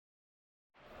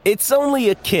It's only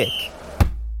a kick,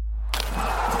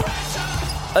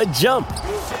 a jump,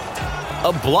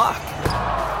 a block.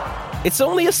 It's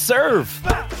only a serve.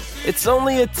 It's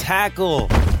only a tackle,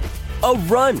 a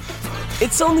run.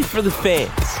 It's only for the fans.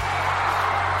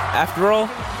 After all,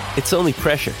 it's only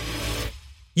pressure.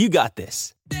 You got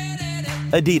this.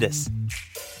 Adidas.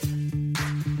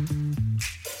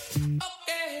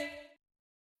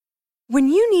 When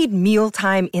you need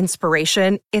mealtime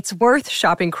inspiration, it's worth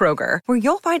shopping Kroger, where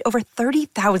you'll find over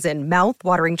 30,000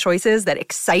 mouth-watering choices that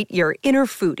excite your inner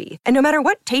foodie. And no matter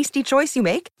what tasty choice you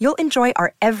make, you'll enjoy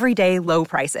our everyday low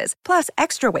prices, plus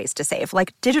extra ways to save,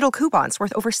 like digital coupons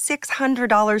worth over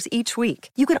 $600 each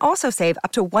week. You can also save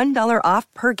up to $1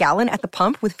 off per gallon at the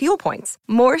pump with fuel points.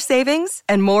 More savings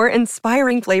and more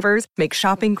inspiring flavors make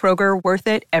shopping Kroger worth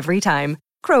it every time.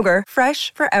 Kroger,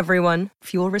 fresh for everyone.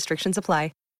 Fuel restrictions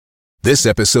apply. This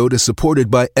episode is supported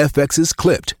by FX's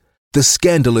Clipped, the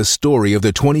scandalous story of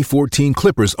the 2014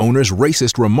 Clippers owner's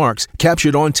racist remarks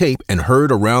captured on tape and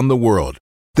heard around the world.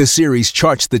 The series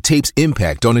charts the tape's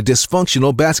impact on a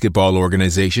dysfunctional basketball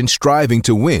organization striving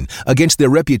to win against their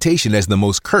reputation as the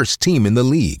most cursed team in the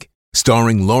league.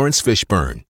 Starring Lawrence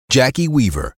Fishburne, Jackie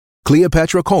Weaver,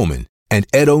 Cleopatra Coleman, and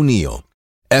Ed O'Neill.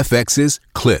 FX's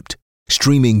Clipped,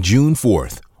 streaming June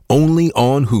 4th, only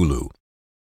on Hulu.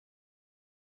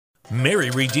 Mary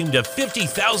redeemed a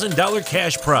 $50,000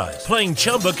 cash prize playing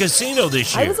Chumba Casino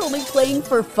this year. I was only playing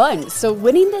for fun, so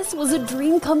winning this was a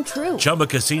dream come true. Chumba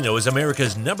Casino is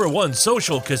America's #1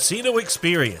 social casino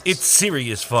experience. It's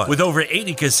serious fun. With over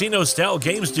 80 casino-style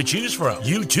games to choose from,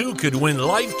 you too could win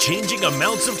life-changing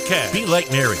amounts of cash. Be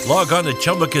like Mary. Log on to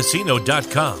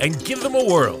ChumbaCasino.com and give them a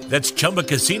whirl. That's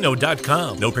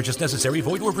ChumbaCasino.com. No purchase necessary.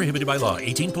 Void where prohibited by law.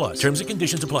 18 plus. Terms and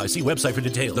conditions apply. See website for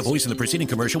details. The voice in the preceding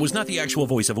commercial was not the actual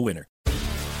voice of a winner.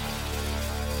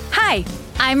 Hi,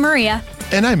 I'm Maria.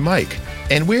 And I'm Mike.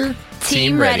 And we're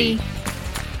Team Ready.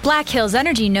 Black Hills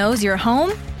Energy knows your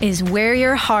home is where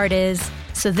your heart is,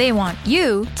 so they want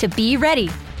you to be ready.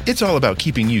 It's all about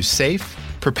keeping you safe,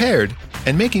 prepared,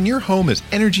 and making your home as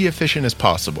energy efficient as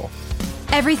possible.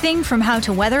 Everything from how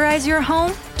to weatherize your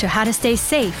home to how to stay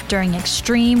safe during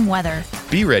extreme weather.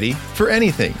 Be ready for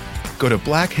anything. Go to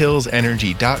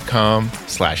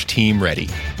blackhillsenergy.com/Team Ready.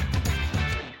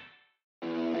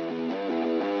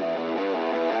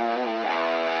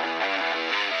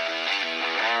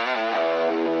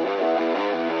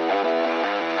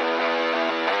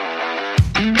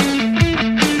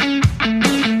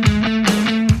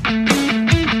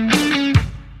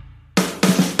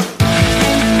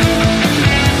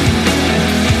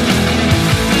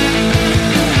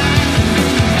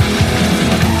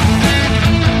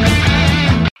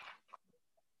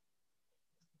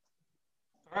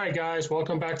 All right, guys,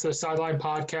 welcome back to the Sideline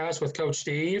Podcast with Coach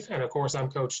Steve. And, of course, I'm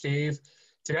Coach Steve.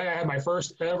 Today I have my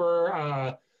first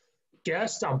ever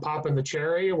guest. I'm popping the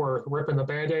cherry. We're ripping the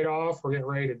Band-Aid off. We're getting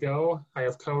ready to go. I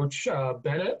have Coach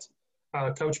Bennett.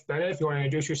 Coach Bennett, if you want to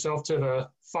introduce yourself to the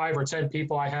 5 or 10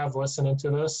 people I have listening to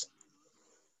this.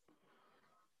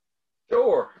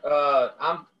 Sure.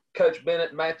 I'm Coach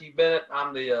Bennett, Matthew Bennett.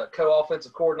 I'm the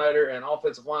co-offensive coordinator and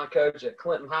offensive line coach at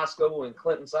Clinton High School in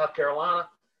Clinton, South Carolina.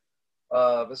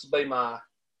 This will be my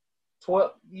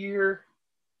 12th year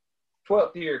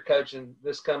coaching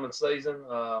this coming season.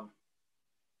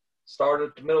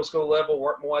 Started at the middle school level,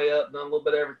 worked my way up, done a little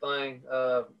bit of everything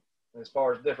as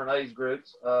far as different age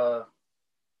groups.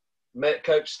 Met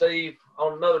Coach Steve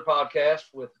on another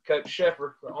podcast with Coach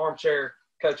Sheffer, the Armchair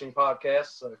Coaching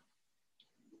Podcast. So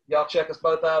y'all check us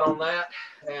both out on that.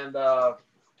 And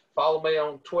follow me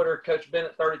on Twitter, Coach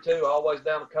Bennett32, always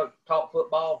down to talk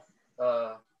football.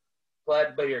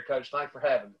 Glad to be here, Coach. Thanks for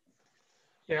having me.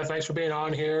 Yeah, thanks for being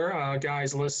on here,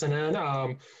 guys listening.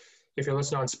 If you're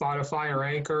listening on Spotify or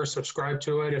Anchor, subscribe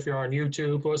to it. If you're on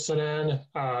YouTube listening,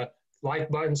 like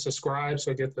button, subscribe,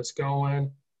 so get this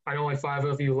going. I know only 5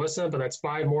 of you listen, but that's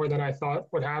 5 more than I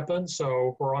thought would happen,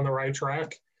 so we're on the right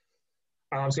track.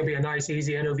 It's going to be a nice,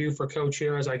 easy interview for Coach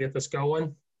here as I get this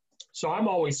going. So I'm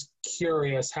always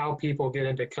curious how people get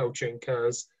into coaching,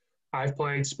 because I've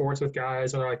played sports with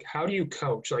guys and they're like, how do you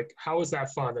coach? Like, how is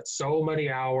that fun? It's so many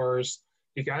hours.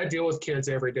 You got to deal with kids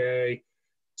every day,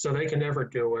 so they can never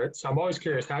do it. So I'm always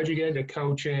curious, how did you get into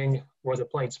coaching? Was it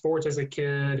playing sports as a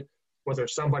kid? Was there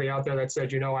somebody out there that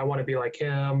said, I want to be like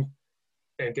him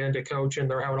and get into coaching?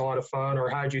 They're having a lot of fun. Or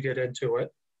how did you get into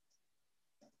it?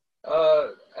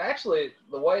 Actually,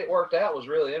 the way it worked out was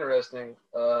really interesting.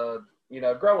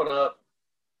 Growing up,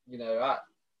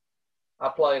 I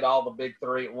played all the big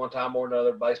 3 at one time or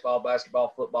another: baseball,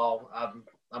 basketball, football.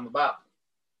 I'm about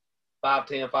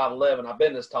 5'10", 5'11". I've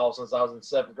been this tall since I was in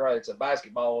 7th grade. So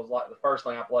basketball was like the first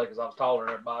thing I played because I was taller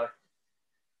than everybody.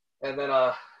 And then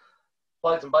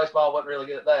played some baseball. Wasn't really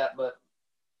good at that, but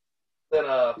then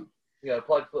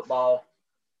played football.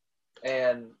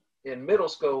 And in middle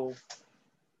school,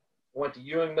 went to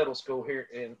Ewing Middle School here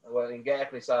in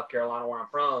Gaffney, South Carolina, where I'm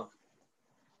from.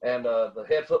 And the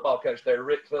head football coach there,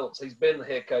 Rick Phillips, he's been the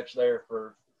head coach there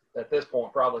for, at this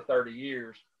point, probably 30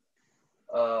 years.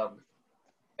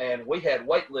 And we had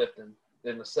weightlifting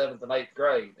in the 7th and 8th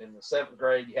grade. In the 7th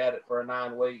grade, you had it for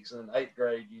 9 weeks, and in the 8th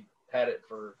grade, you had it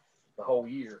for the whole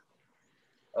year.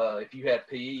 If you had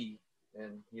PE,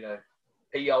 and,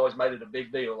 he always made it a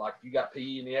big deal. Like, if you got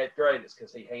PE in the 8th grade, it's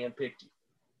because he handpicked you.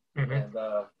 Mm-hmm.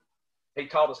 And he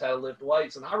taught us how to lift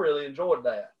weights, and I really enjoyed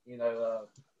that,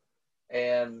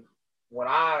 and when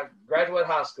I graduated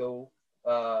high school,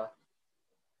 Coach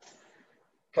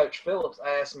Phillips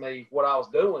asked me what I was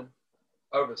doing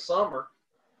over the summer,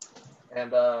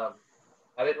 and I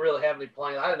didn't really have any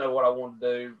plans. I didn't know what I wanted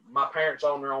to do. My parents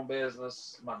own their own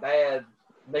business. My dad,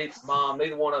 mom,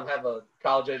 neither one of them have a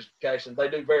college education. They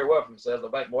do very well for themselves. They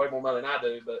make way more money than I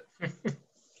do, but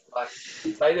I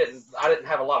didn't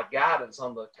have a lot of guidance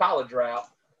on the college route,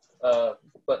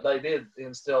 but they did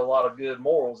instill a lot of good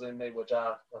morals in me, which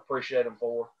I appreciate them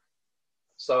for.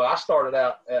 So I started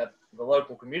out at the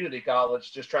local community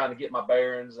college just trying to get my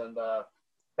bearings and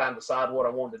kind of decide what I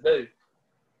wanted to do.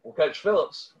 Well, Coach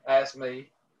Phillips asked me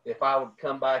if I would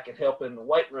come back and help in the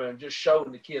weight room, just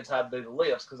showing the kids how to do the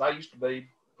lifts, because I used to be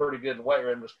pretty good in the weight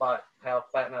room despite how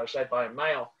fat and out of shape I am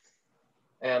now.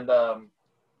 And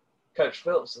Coach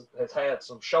Phillips has had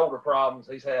some shoulder problems.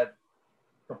 He's had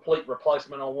complete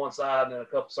replacement on one side and then a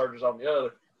couple surgeries on the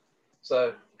other.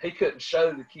 So he couldn't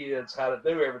show the kids how to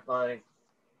do everything,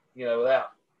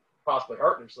 without possibly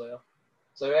hurting himself.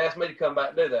 So he asked me to come back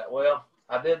and do that. Well,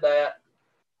 I did that.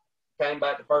 Came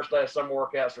back the first day of summer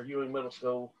workouts for Ewing Middle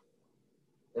School.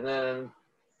 And then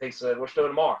he said, "What you doing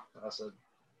tomorrow?" I said,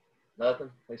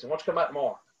 "Nothing." He said, "Why don't you come back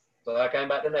tomorrow?" So I came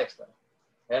back the next day,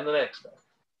 and the next day,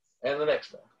 and the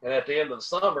next day. And at the end of the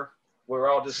summer, we were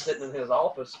all just sitting in his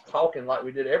office talking like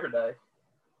we did every day.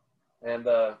 And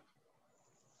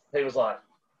he was like,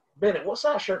 "Bennett, what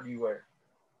size shirt do you wear?"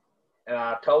 And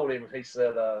I told him, and he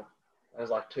said, it was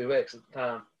like 2X at the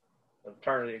time, an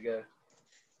eternity ago.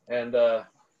 And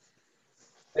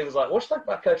he was like, "What you think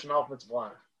about coaching offensive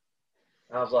line?"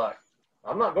 And I was like,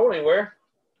 "I'm not going anywhere.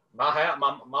 My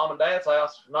mom and dad's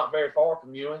house not very far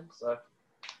from Ewing." So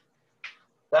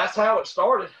that's how it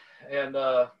started. And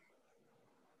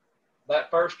that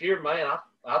first year, man,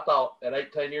 I thought at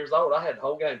 18 years old I had the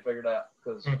whole game figured out,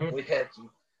 because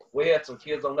we had some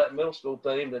kids on that middle school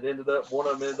team that one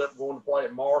of them ended up going to play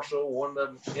at Marshall. One of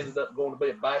them ended up going to be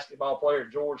a basketball player at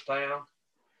Georgetown.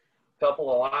 A couple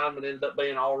of linemen ended up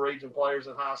being all-region players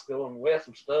in high school, and we had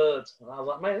some studs. And I was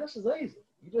like, man, this is easy.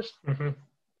 You just get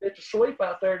your sweep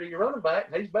out there to your running back,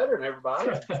 and he's better than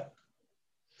everybody.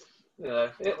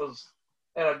 It was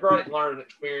a great learning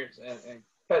experience, and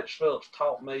Coach Phillips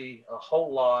taught me a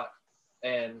whole lot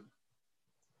and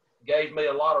gave me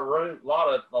a lot of room, a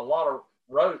lot of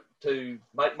rope to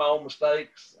make my own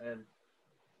mistakes. And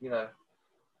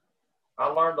I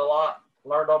learned a lot,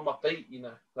 learned on my feet.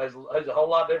 There's a whole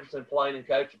lot of difference in playing and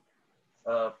coaching.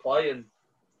 Playing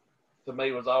to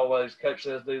me was always, coach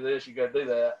says do this, you go do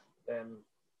that, and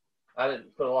I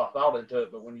didn't put a lot of thought into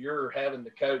it. But when you're having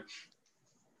to coach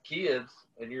kids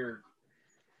and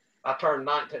I turned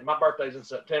 19. My birthday's in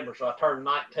September, so I turned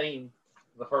 19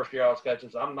 the first year I was coaching.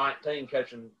 So I'm 19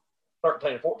 coaching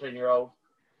 13 and 14-year-olds.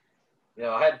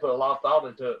 I had to put a lot of thought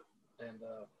into it, and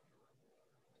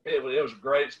it was a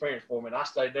great experience for me. And I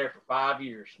stayed there for 5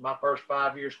 years. My first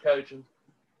 5 years coaching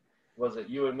was at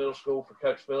Ewing Middle School for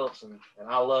Coach Phillips, and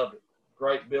I loved it.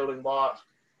 Great building blocks,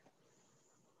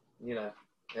 and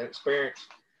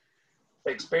experienced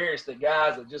the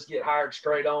guys that just get hired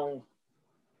straight on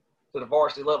to the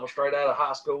varsity level, straight out of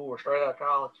high school or straight out of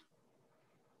college.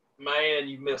 Man,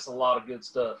 you miss a lot of good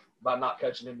stuff by not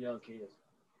coaching them young kids.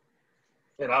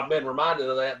 And I've been reminded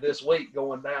of that this week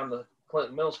going down to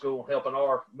Clinton Middle School, helping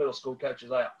our middle school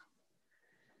coaches out.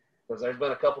 Because there's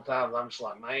been a couple times I'm just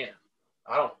like, man,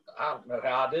 I don't know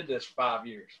how I did this for 5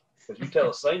 years. Because you tell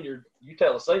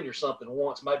a senior something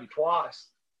once, maybe twice,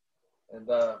 and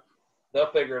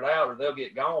they'll figure it out or they'll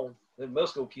get gone. Them middle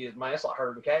school kids, man, it's like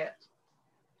herding cats.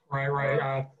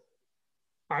 Right.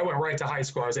 I went right to high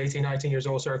school. I was 18, 19 years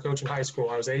old, started coaching high school.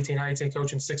 I was 18, 19,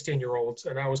 coaching 16-year-olds,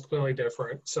 and that was completely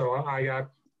different. So I got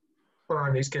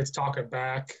burned, these kids talking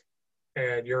back,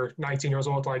 and you're 19 years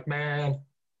old, like, man,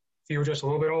 if you were just a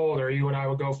little bit older, you and I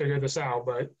would go figure this out.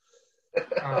 But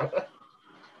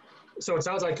So it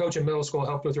sounds like coaching middle school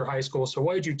helped with your high school. So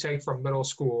what did you take from middle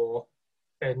school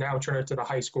and now turn it to the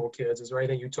high school kids? Is there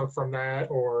anything you took from that?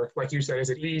 Or like you said,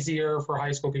 is it easier for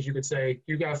high school because you could say,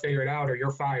 you got to figure it out or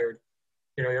you're fired?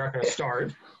 You know, you're not going to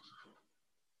start.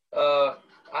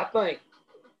 I think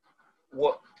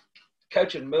what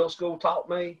coaching middle school taught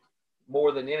me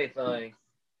more than anything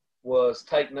was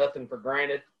take nothing for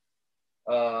granted.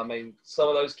 I mean, some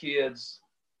of those kids,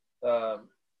 the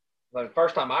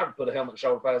first time I ever put a helmet and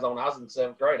shoulder pads on, I was in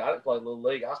 7th grade. I didn't play Little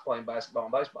League. I was playing basketball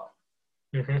and baseball.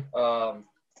 Mm-hmm.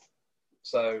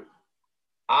 So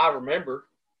I remember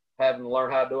having to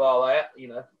learn how to do all that. You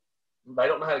know, they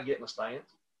don't know how to get in the stands.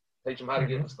 Teach them how to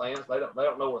get in the stands. They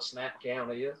don't know what a snap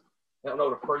count is. They don't know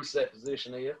what a preset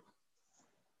position is.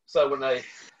 So when they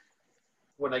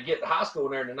get to high school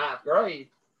and they're in the 9th grade,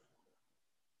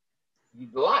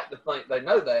 you'd like to think they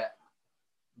know that.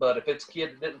 But if it's a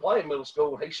kid that didn't play in middle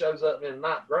school and he shows up in the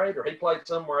 9th grade or he played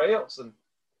somewhere else and,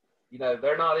 you know,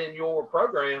 they're not in your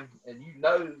program and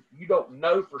you don't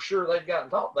know for sure they've gotten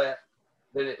taught that,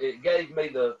 then it gave me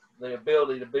the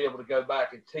ability to be able to go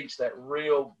back and teach that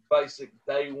real basic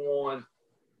day one.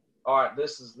 All right,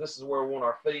 this is where we want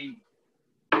our feet.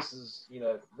 This is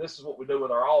what we do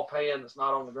with our offhand that's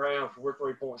not on the ground for we're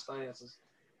 3-point stances.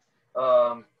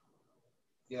 You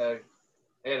know,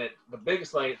 and the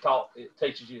biggest thing it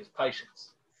teaches you is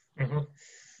patience. Mm-hmm.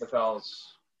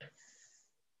 Because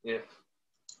if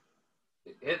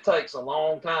it takes a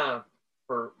long time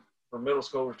for middle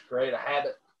schoolers to create a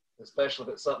habit, especially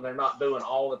if it's something they're not doing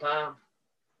all the time.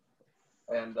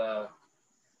 And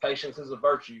patience is a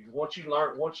virtue. Once you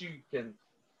can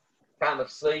kind of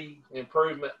see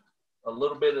improvement a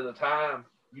little bit at a time,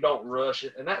 you don't rush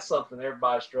it. And that's something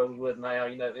everybody struggles with now.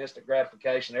 You know, the instant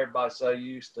gratification, everybody's so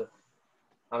used to.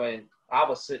 I mean, I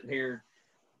was sitting here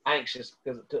anxious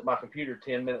because it took my computer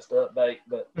 10 minutes to update,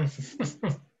 but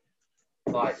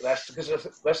like that's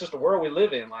just the world we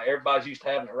live in. Like everybody's used to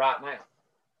having it right now.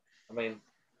 I mean,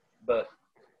 but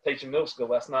teaching middle school,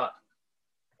 that's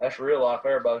real life.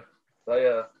 Everybody,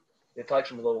 it takes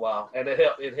them a little while, and it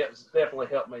definitely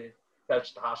helped me coach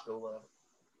at the high school level.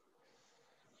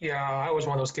 Yeah, I was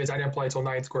one of those kids. I didn't play until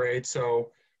 9th grade,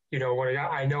 so you know when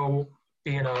I know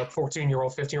being a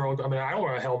 14-year-old, 15-year-old. I mean, I don't know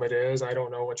what a helmet is. I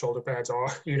don't know what shoulder pads are.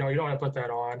 You know, you don't want to put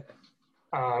that on.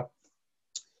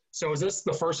 So is this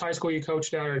the first high school you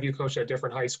coached at, or have you coached at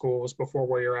different high schools before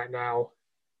where you're at now?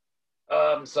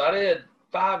 So I did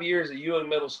 5 years at Ewing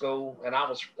Middle School, and I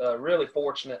was really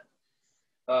fortunate.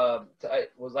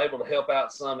 Was able to help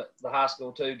out some at the high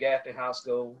school too, Gaffney High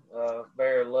School,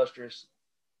 very illustrious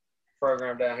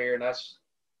program down here, and that's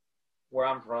where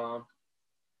I'm from.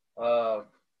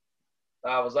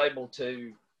 I was able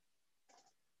to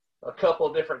a couple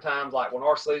of different times, like when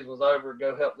our season was over,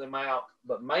 go help them out,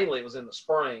 but mainly it was in the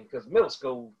spring because middle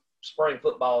school spring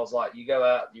football is like you go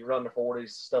out, you run the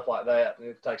 40s, stuff like that, and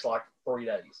it takes like 3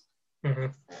 days. Mm-hmm.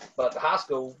 But the high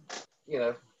school, you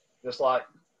know, just like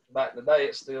back in the day,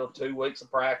 it's still 2 weeks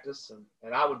of practice,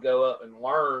 and I would go up and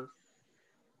learn,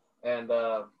 and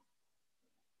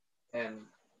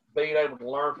being able to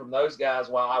learn from those guys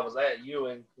while I was at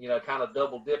Ewing, you know, kind of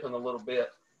double dipping a little bit,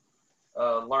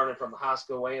 learning from the high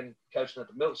school and coaching at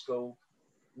the middle school.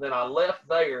 And then I left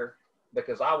there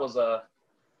because I was an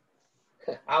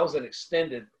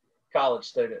extended college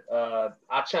student.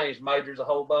 I changed majors a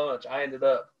whole bunch. I ended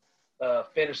up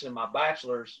finishing my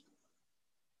bachelor's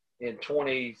in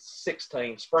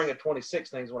 2016, spring of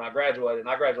 2016 is when I graduated. And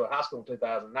I graduated high school in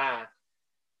 2009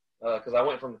 because I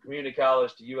went from the community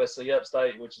college to USC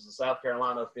Upstate, which is the South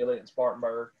Carolina affiliate in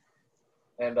Spartanburg,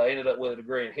 and I ended up with a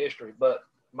degree in history. But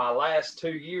my last 2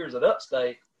 years at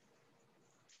Upstate,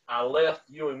 I left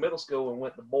Ewing Middle School and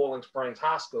went to Boiling Springs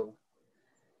High School,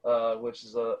 which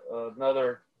is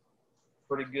another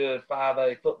pretty good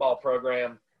 5A football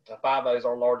program. 5A is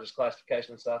our largest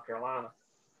classification in South Carolina.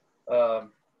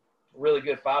 Really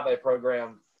good 5A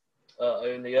program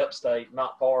in the Upstate,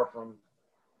 not far from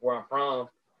where I'm from,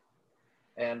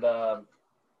 and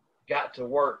got to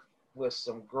work with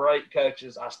some great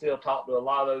coaches. I still talk to a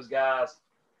lot of those guys.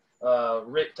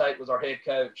 Rick Tate was our head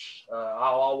coach.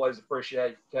 I'll always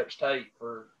appreciate Coach Tate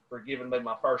for giving me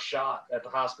my first shot at the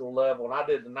high school level. And I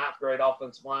did the 9th grade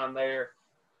offensive line there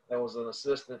and was an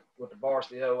assistant with the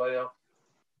varsity OL.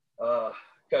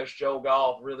 Coach Joel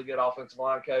Goff, really good offensive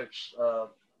line coach,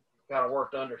 kind of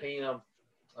worked under him.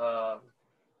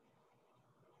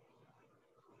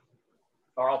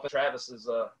 Our offense, Travis, is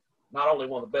not only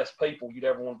one of the best people you'd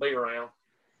ever want to be around,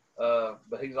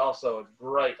 but he's also a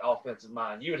great offensive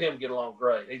mind. You and him get along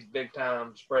great. He's big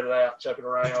time, spread it out, chuck it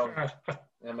around.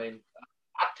 I mean,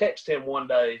 I texted him one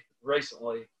day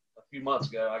recently, a few months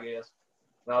ago, I guess,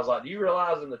 And I was like, do you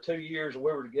realize in the 2 years that we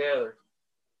were together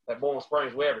at Bowling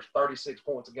Springs, we averaged 36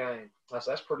 points a game? I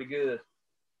said, that's pretty good.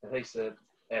 And he said,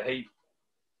 and he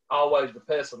always the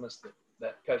pessimist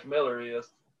that Coach Miller is.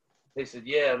 He said,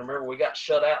 yeah, and remember we got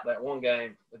shut out that one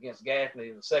game against Gaffney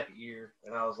in the second year.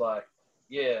 And I was like,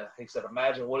 yeah. He said,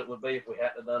 imagine what it would be if we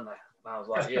hadn't done that. And I was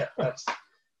like, yeah, that's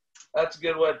a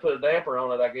good way to put a damper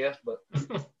on it, I guess. But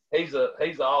he's an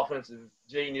offensive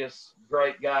genius,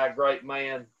 great guy, great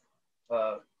man,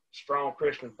 strong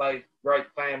Christian faith, great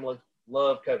family.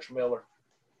 Love Coach Miller.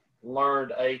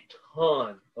 Learned a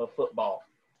ton of football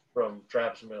from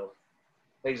Travis Miller.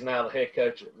 He's now the head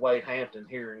coach at Wade Hampton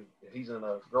here. He's in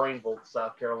Greenville,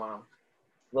 South Carolina.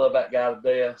 Love that guy to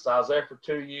death. So I was there for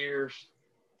 2 years.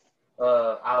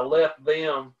 I left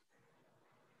them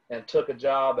and took a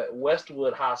job at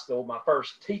Westwood High School, my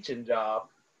first teaching job.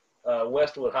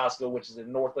 Westwood High School, which is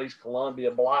in Northeast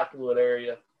Columbia, Blythewood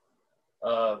area,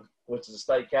 which is the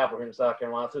state capital here in South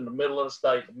Carolina. It's in the middle of the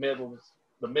state,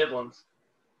 the Midlands.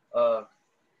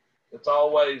 It's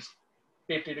always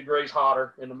 50 degrees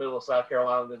hotter in the middle of South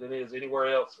Carolina than it is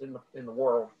anywhere else in the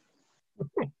world.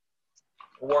 I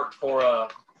worked for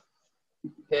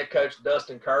head coach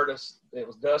Dustin Curtis. It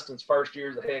was Dustin's first year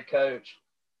as a head coach.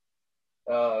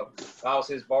 I was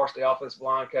his varsity offensive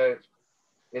line coach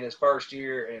in his first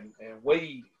year, and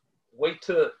we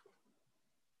took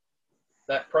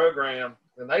that program,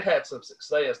 and they've had some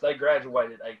success. They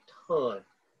graduated a ton.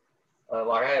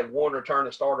 Like I had one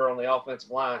returning starter on the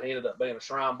offensive line. He ended up being a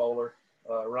Shrine Bowler.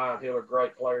 Ryan Hiller,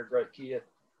 great player, great kid.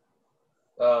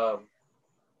 And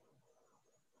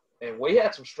we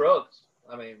had some struggles.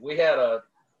 I mean,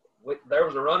 there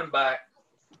was a running back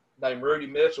named Rudy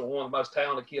Mitchell, one of the most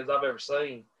talented kids I've ever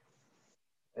seen.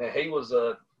 And he was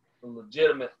a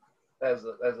legitimate, as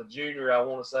a junior, I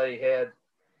want to say he had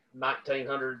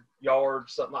 1,900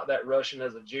 yards, something like that, rushing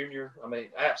as a junior. I mean,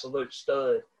 absolute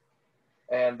stud.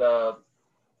 And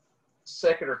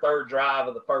second or third drive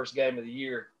of the first game of the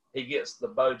year, he gets the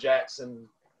Bo Jackson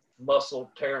muscle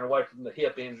tearing away from the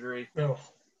hip injury. Oh.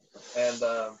 And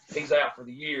he's out for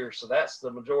the year. So that's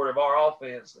the majority of our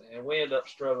offense. And we end up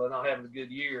struggling, not having a good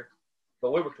year.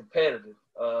 But we were competitive.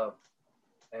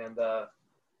 And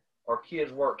our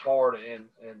kids worked hard and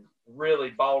really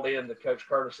bought into Coach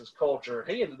Curtis's culture.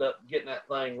 He ended up getting that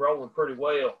thing rolling pretty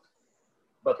well.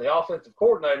 But the offensive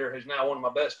coordinator, who's now one of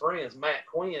my best friends, Matt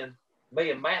Quinn,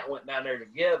 me and Matt went down there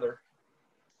together.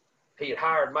 He had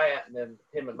hired Matt, and then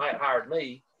him and Matt hired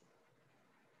me.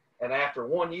 And after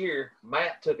 1 year,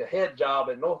 Matt took a head job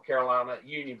in North Carolina at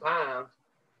Union Pines.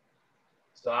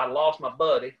 So I lost my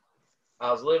buddy.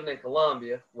 I was living in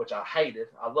Columbia, which I hated.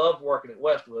 I loved working at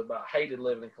Westwood, but I hated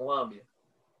living in Columbia.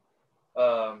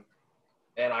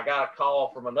 And I got a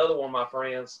call from another one of my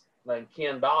friends named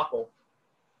Ken Dockel,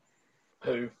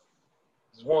 who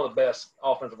is one of the best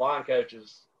offensive line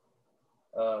coaches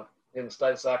in the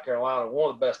state of South Carolina, one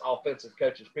of the best offensive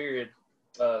coaches, period,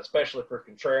 especially for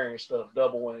contrarian stuff,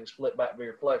 double wing, split back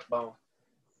veer, flex bone.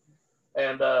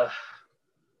 And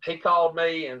he called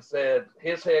me and said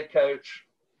his head coach,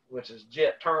 which is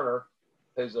Jet Turner,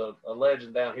 who's a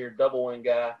legend down here, double wing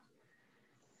guy,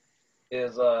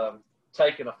 is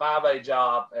taking a 5A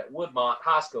job at Woodmont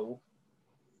High School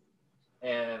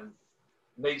and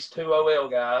needs 2 OL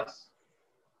guys.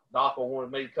 Dockel wanted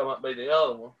me to come up and be the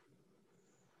other one.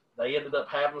 They ended up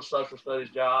having a social studies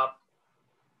job,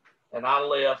 and I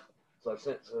left. So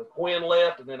since Quinn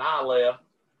left and then I left,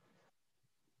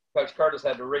 Coach Curtis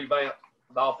had to revamp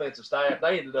the offensive staff.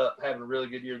 They ended up having a really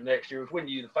good year the next year. When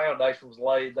the foundation was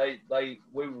laid,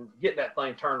 we were getting that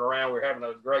thing turned around. We were having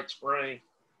a great spring.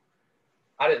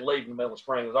 I didn't leave in the middle of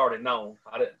spring. It was already known.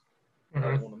 I didn't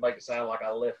want to make it sound like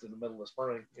I left in the middle of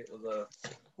spring. It was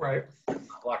right,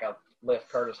 not like I left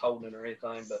Curtis holding or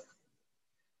anything. But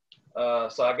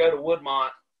so I go to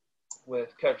Woodmont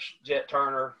with Coach Jet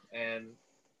Turner, and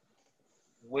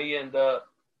we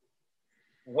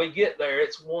get there.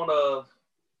 It's one of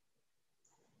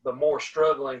the more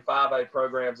struggling 5A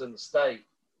programs in the state.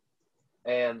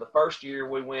 And the first year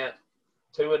we went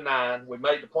 2-9. We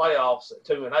made the playoffs at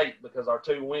 2-8 because our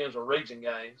 2 wins were region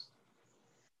games.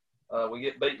 We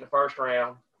get beat in the first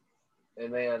round.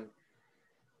 And then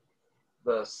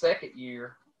the second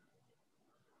year,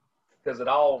 because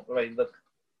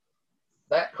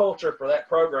that culture for that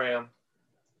program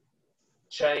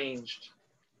changed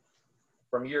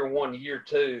from year 1 to year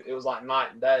 2. It was like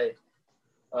night and day.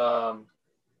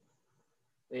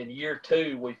 In year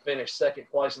 2, we finished second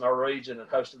place in our region and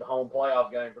hosted a home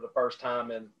playoff game for the first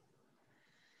time in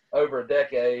over a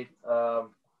decade.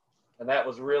 And that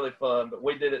was really fun, but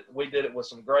we did it with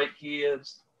some great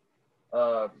kids.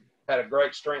 Had a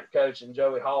great strength coach in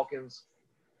Joey Hawkins.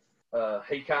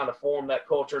 he kind of formed that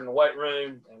culture in the weight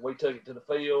room, and we took it to the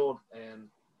field. And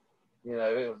you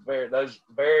know, it was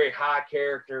very high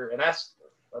character. And that's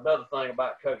another thing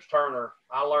about Coach Turner.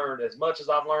 I learned as much as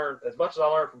I learned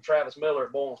from Travis Miller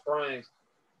at Boiling Springs,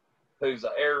 who's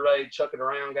an air raid, chuck it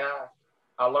around guy.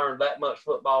 I learned that much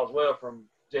football as well from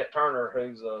Jet Turner,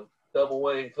 who's a double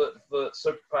wing, foot to foot,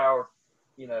 super power,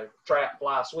 you know, trap,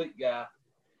 fly, sweep guy.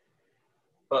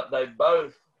 But they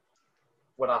both,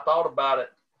 when I thought about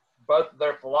it, both of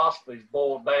their philosophies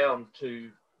boiled down to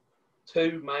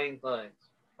two main things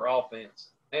for offense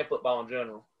and football in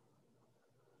general.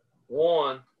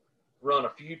 One, run a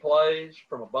few plays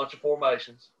from a bunch of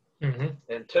formations. Mm-hmm.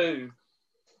 And two,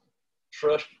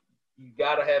 trust. You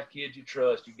got to have kids you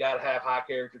trust. You got to have high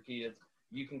character kids.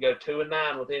 You can go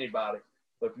 2-9 with anybody,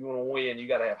 but if you want to win, you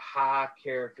got to have high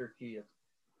character kids.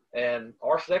 And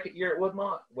our second year at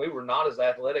Woodmont, we were not as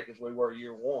athletic as we were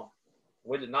year one.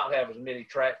 We did not have as many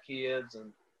track kids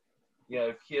and, you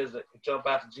know, kids that could jump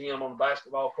out the gym on the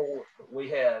basketball court. But we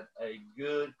had a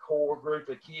good core group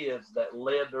of kids that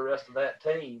led the rest of that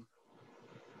team.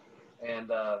 And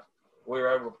we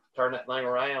were able to turn that thing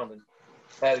around and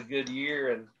had a good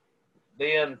year. And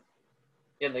then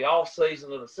in the off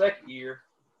season of the second year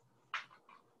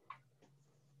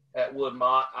at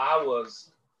Woodmont, I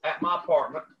was at my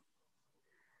apartment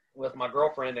with my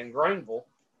girlfriend in Greenville,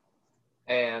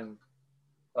 and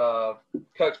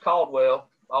Coach Caldwell,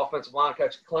 offensive line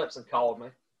coach at Clemson, called me.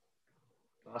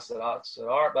 I said, all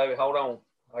right, baby, hold on.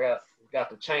 I got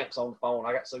the champs on the phone.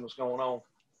 I got to see what's going on.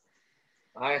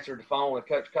 I answered the phone, and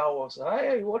Coach Caldwell said,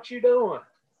 hey, what you doing?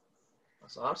 I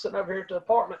said, I'm sitting over here at the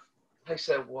apartment. He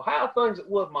said, well, how are things at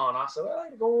Woodmont? I said, well,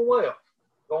 going well,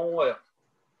 going well.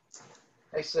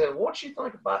 He said, what you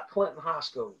think about Clinton High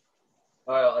School?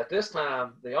 Well, at this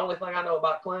time, the only thing I know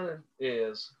about Clinton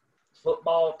is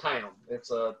football town.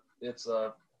 It's a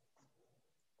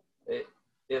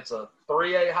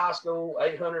 3A high school,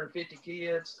 850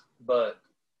 kids, but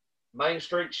Main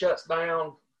Street shuts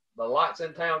down, the lights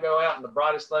in town go out, and the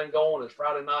brightest thing going is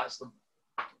Friday nights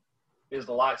is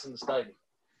the lights in the stadium.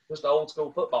 Just an old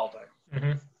school football team.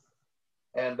 Mm-hmm.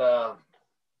 And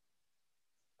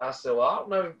I said, well, I don't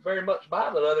know very much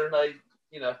about it other than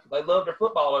they love their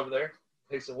football over there.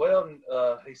 He said, well,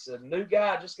 he said, new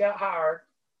guy just got hired.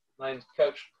 Name's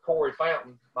Coach Corey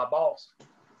Fountain, my boss.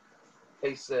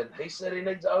 He said he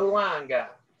needs an O-line guy.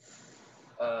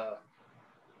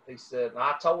 He said, and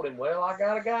I told him, well, I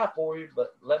got a guy for you,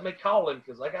 but let me call him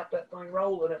because they got that thing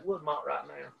rolling at Woodmont right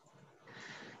now.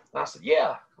 And I said,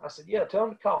 yeah. Tell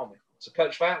him to call me. So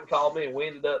Coach Fountain called me, and we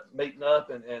ended up meeting up,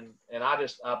 and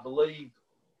I believe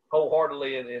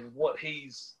wholeheartedly in what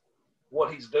he's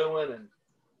doing and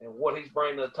what he's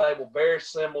bringing to the table. Very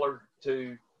similar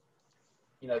to,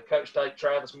 you know, Coach Tate,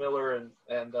 Travis Miller,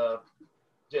 and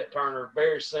Jet Turner.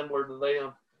 Very similar to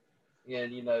them.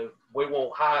 And, you know, we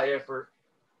want high effort.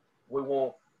 We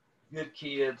want good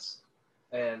kids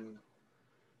and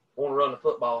want to run the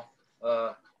football.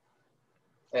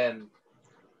 And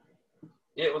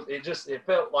it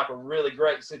felt like a really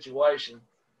great situation.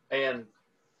 And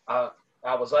I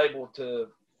was able to,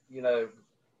 you know,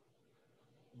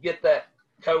 get that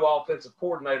co-offensive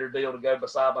coordinator deal to go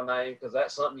beside my name, because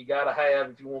that's something you got to have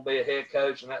if you want to be a head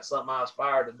coach, and that's something I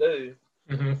aspire to do.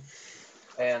 Mm-hmm.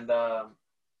 And I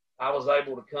was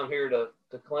able to come here to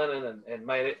Clinton, and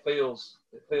man, it feels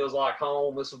like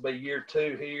home. This will be year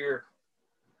 2 here.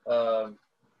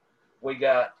 We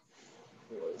got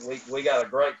a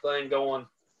great thing going.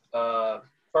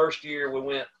 First year we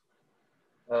went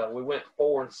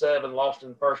 4-7, lost in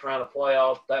the first round of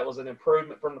playoffs. That was an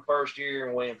improvement from the first year,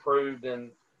 and we improved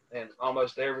in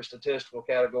almost every statistical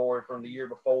category from the year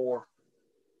before.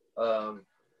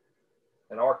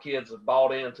 And our kids have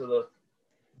bought into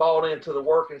the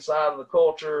working side of the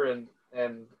culture,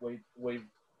 and we've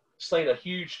seen a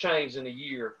huge change in a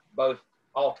year, both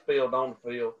off the field, on the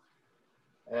field.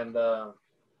 And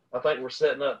I think we're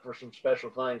setting up for some special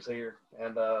things here.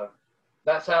 And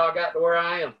that's how I got to where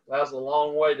I am. That was a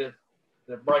long way to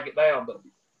break it down, but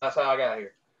that's how I got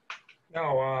here.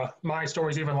 No, my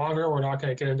story's even longer. We're not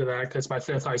going to get into that because it's my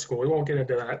 5th high school. We won't get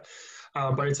into that.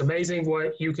 But it's amazing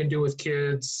what you can do with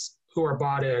kids who are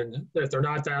bought in. If they're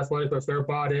not that athletic, but if they're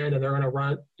bought in and they're going to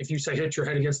run, if you say hit your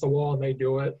head against the wall and they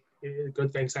do it,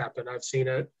 good things happen. I've seen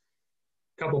it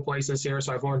a couple places here,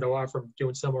 so I've learned a lot from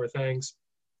doing similar things.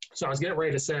 So I was getting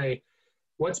ready to say,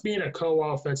 what's being a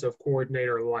co-offensive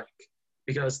coordinator like?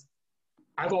 Because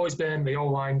I've always been the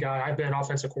O-line guy. I've been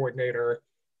offensive coordinator.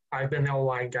 I've been the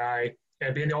O-line guy.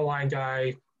 And being the O-line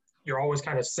guy, you're always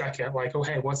kind of second, like, oh,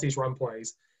 hey, what's these run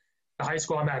plays? the high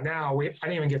school I'm at now, I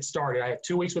didn't even get started. I had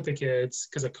 2 weeks with the kids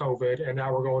because of COVID, and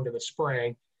now we're going to the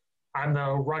spring. I'm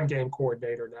the run game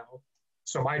coordinator now.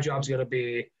 So my job's going to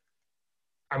be,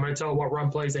 I'm going to tell them what run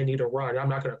plays they need to run. I'm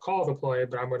not going to call the play,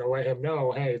 but I'm going to let him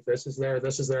know, hey, this is there,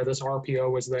 this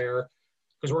RPO is there.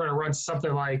 Because we're going to run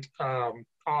something like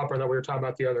Auburn that we were talking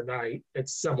about the other night.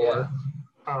 It's similar.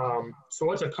 Yeah. So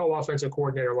what's a co-offensive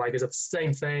coordinator like? Is it the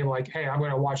same thing? Like, hey, I'm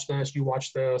going to watch this, you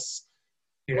watch this.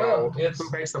 You know,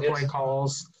 who makes the play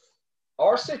calls?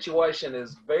 Our situation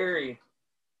is very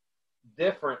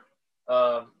different.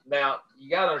 Now, you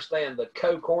got to understand the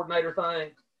co-coordinator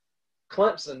thing.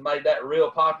 Clemson made that real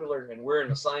popular, and we're in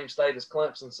the same state as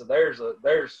Clemson. So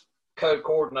there's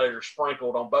co-coordinators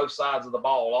sprinkled on both sides of the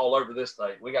ball all over this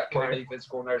state. We got co-defense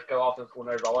coordinators, co-offense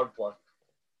coordinators all over the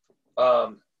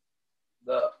place.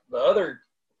 The other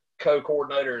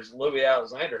co-coordinator is Louis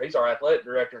Alexander. He's our athletic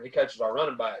director, and he coaches our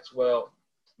running backs. Well,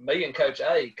 me and Coach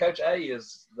A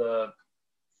is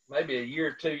maybe a year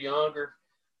or two younger,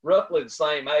 roughly the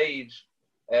same age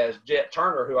as Jet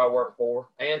Turner, who I work for,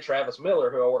 and Travis Miller,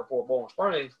 who I work for at Bowling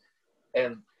Springs.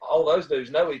 And all those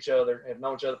dudes know each other, have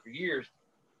known each other for years.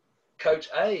 Coach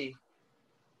A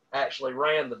actually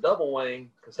ran the double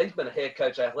wing because he's been a head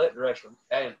coach, athletic director,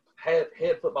 and head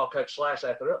football coach /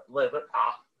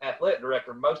 athletic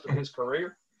director most of his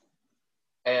career.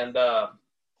 And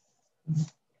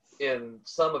in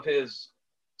some of his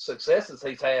successes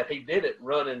he's had, he did it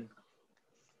running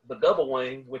the double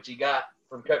wing, which he got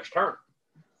from Coach Turner.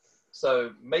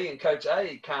 So me and Coach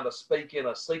A kind of speak in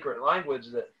a secret language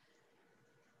that,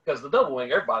 because the double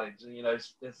wing, everybody, you know,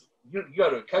 you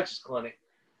go to a coach's clinic,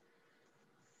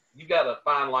 you got to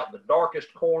find like the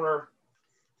darkest corner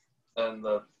and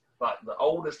the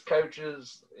oldest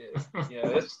coaches. You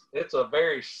know, it's a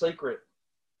very secret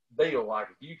deal. Like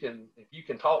if you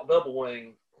can talk double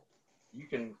wing, you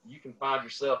can find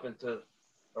yourself into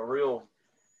a real,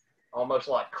 almost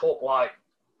like cult-like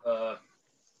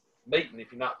meeting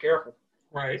if you're not careful.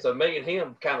 Right. So me and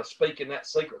him kind of speak in that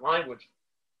secret language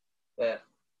that,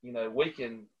 you know, we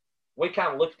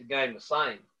kind of look at the game the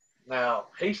same. Now,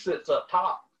 he sits up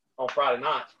top on Friday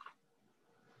nights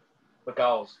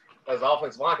because as an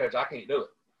offensive line coach, I can't do it.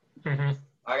 Mm-hmm.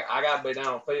 I got to be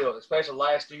down on the field, especially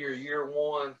last year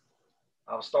one.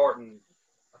 I was starting,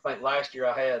 I think last year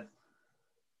I had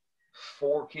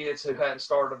 4 kids who hadn't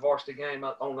started a varsity game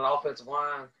on an offensive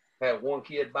line. I had 1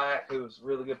 kid back who was a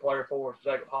really good player for us,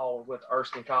 Jacob Hall, went to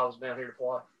Erskine College down here to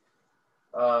play.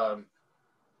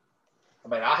 I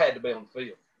mean, I had to be on the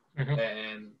field. Mm-hmm.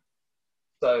 And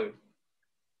so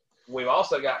we've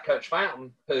also got Coach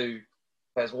Fountain, who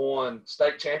has won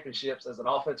state championships as an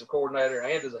offensive coordinator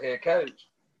and as a head coach.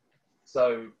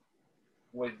 So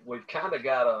we've kind of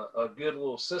got a good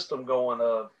little system going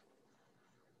of,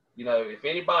 you know, if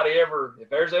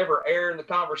there's ever air in the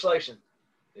conversation,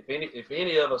 if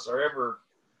any of us are ever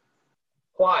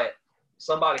quiet,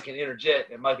 somebody can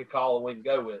interject and make a call and we can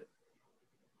go with it.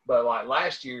 But like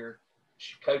last year,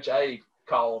 Coach A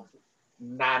called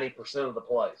 90% of the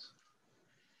plays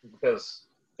because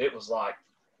it was like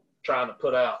trying to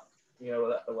put out, you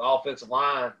know, the offensive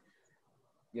line.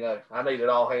 You know, I needed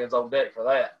all hands on deck for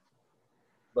that.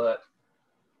 But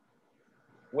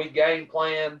we game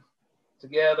plan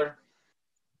together,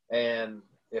 and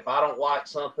if I don't like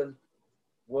something,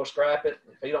 we'll scrap it.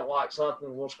 If he don't like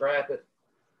something, we'll scrap it.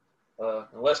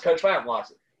 Unless Coach Fountain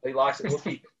likes it. If he likes it, we'll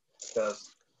keep it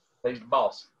because he's the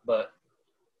boss. But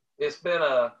it's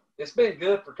been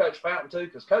good for Coach Fountain too,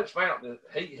 because Coach Fountain,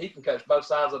 he can coach both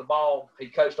sides of the ball. He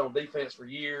coached on defense for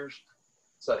years,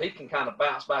 so he can kind of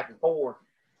bounce back and forth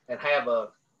and have a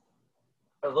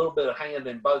little bit of hand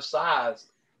in both sides.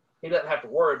 He doesn't have to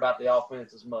worry about the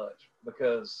offense as much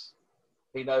because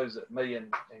he knows that me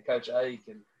and Coach A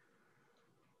can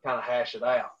kind of hash it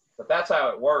out. But that's how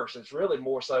it works. It's really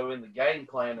more so in the game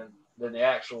planning than the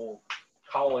actual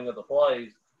calling of the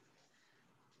plays.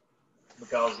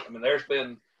 Because, I mean, there's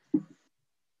been,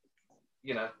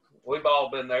 you know, we've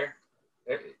all been there.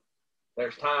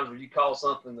 There's times where you call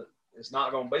something that it's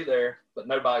not going to be there, but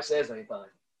nobody says anything.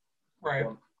 Right.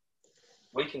 Well,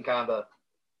 we can kind of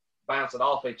bounce it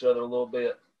off each other a little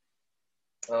bit.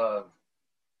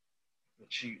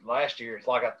 Shoot, last year, it's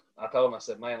like I told him, I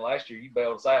said, man, last year you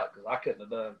bailed us out because I couldn't have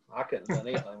done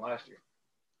anything last year.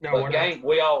 No, but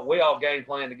we all game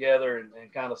plan together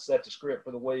and kind of set the script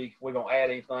for the week. We're gonna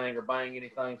add anything or bang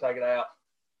anything, take it out.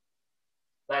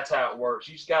 That's how it works.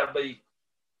 You just got to be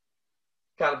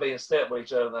kind of be in step with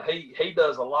each other. Now, he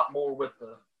does a lot more with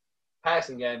the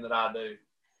passing game than I do.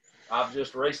 I've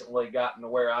just recently gotten to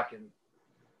where I can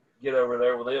get over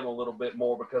there with him a little bit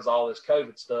more because of all this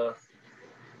COVID stuff.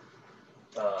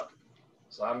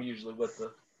 So I'm usually with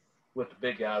the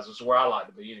big guys. It's where I like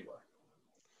to be anyway.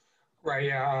 Right,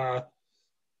 yeah.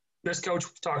 This coach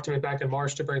talked to me back in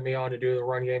March to bring me on to do the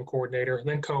run game coordinator.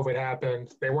 Then COVID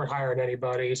happened. They weren't hiring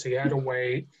anybody, so you had to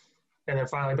wait. And then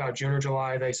finally about June or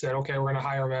July, they said, okay, we're going to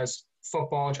hire him as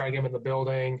football, try to get him in the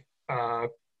building. But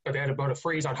they had to put a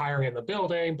freeze on hiring in the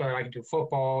building, but I can do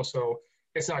football, so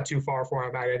it's not too far from where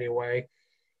I'm at anyway.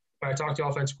 But I talked to the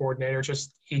offense coordinator.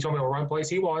 He told me to run plays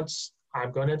he wants.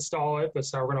 I'm going to install it.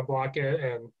 That's how we're going to block it,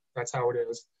 and that's how it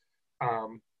is.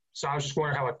 So I was just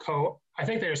wondering how I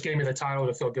think they just gave me the title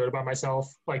to feel good about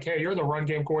myself. Like, hey, you're the run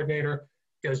game coordinator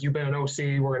because you've been an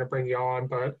OC. We're going to bring you on,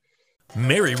 but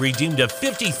Mary redeemed a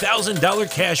 $50,000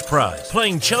 cash prize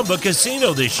playing Chumba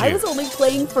Casino this year. I was only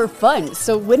playing for fun,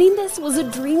 so winning this was a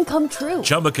dream come true.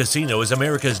 Chumba Casino is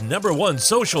America's #1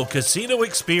 social casino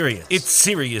experience. It's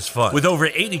serious fun. With over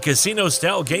 80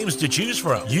 casino-style games to choose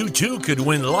from, you too could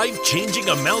win life-changing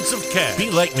amounts of cash.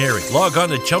 Be like Mary. Log on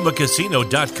to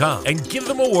ChumbaCasino.com and give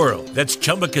them a whirl. That's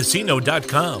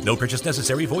ChumbaCasino.com. No purchase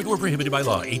necessary. Void where prohibited by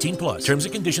law. 18+. Terms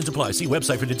and conditions apply. See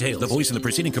website for details. The voice in the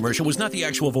preceding commercial was not the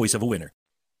actual voice of a winner.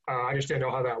 I just didn't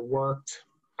know how that worked.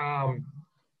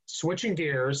 Switching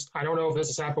gears, I don't know if this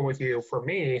has happened with you. For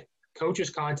me, coaches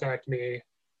contact me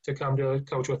to come to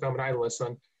coach with them, and I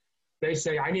listen. They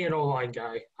say, I need an O-line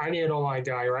guy. I need an O-line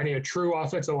guy, or I need a true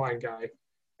offensive line guy.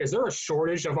 Is there a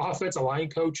shortage of offensive line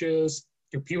coaches?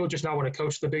 Do people just not want to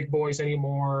coach the big boys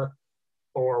anymore?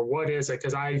 Or what is it?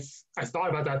 Because I thought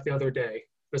about that the other day.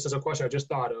 This is a question I just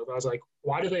thought of. I was like,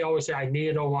 why do they always say I need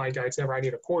an O-line guy? It's never I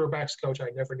need a quarterbacks coach. I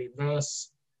never need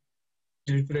this.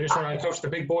 Do they just want to coach the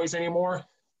big boys anymore?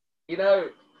 You know,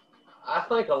 I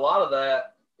think a lot of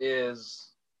that is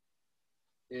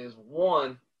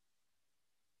one,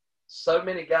 so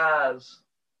many guys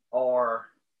are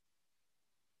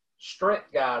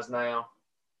strength guys now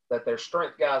that they're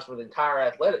strength guys for the entire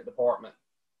athletic department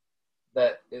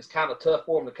that it's kind of tough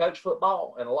for them to coach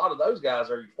football. And a lot of those guys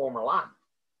are your former linemen.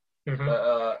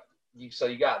 Mm-hmm. So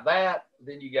you got that.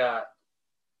 Then you got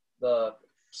the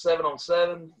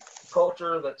 7-on-7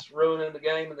 culture that's ruining the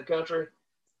game in the country.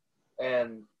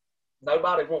 And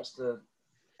nobody wants to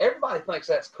 – everybody thinks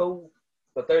that's cool,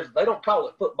 but they don't call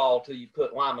it football till you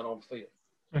put linemen on the field.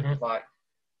 Mm-hmm. Like,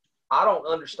 I don't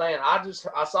understand.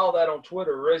 I saw that on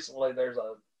Twitter recently. There's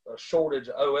a shortage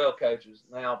of OL coaches.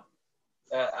 Now,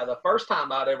 the first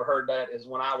time I'd ever heard that is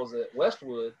when I was at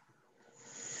Westwood.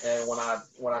 And when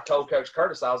I told Coach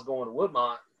Curtis I was going to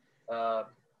Woodmont,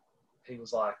 he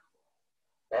was like,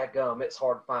 "Dadgum, it's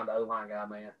hard to find an O-line guy,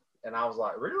 man." And I was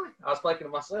like, "Really?" I was thinking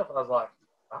to myself, I was like,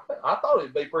 I thought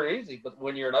it'd be pretty easy. But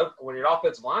when you're an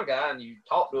offensive line guy and you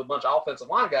talk to a bunch of offensive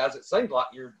line guys, it seems like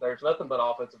there's nothing but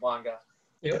offensive line guys.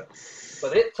 Yeah.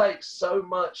 But it takes so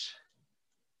much,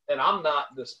 and I'm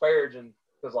not disparaging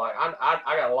because like I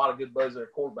got a lot of good buddies that are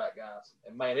quarterback guys,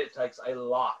 and man, it takes a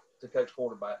lot to coach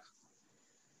quarterbacks.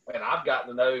 And I've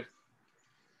gotten to know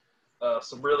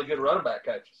some really good running back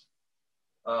coaches.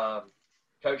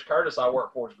 Coach Curtis I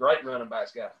work for is a great running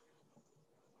backs guy.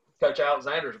 Coach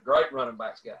Alexander's a great running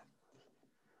backs guy.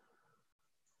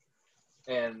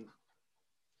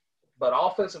 But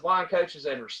offensive line coaches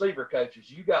and receiver coaches,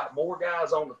 you got more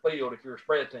guys on the field if you're a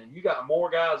spread team. You got more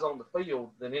guys on the field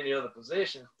than any other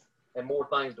position and more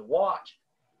things to watch.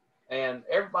 And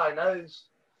everybody knows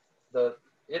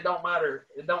it don't matter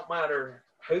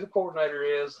who the coordinator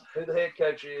is, who the head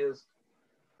coach is,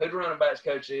 who the running backs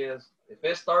coach is. If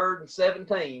it's 3rd and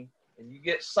 17 and you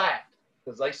get sacked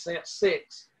because they sent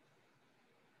 6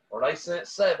 or they sent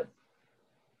 7,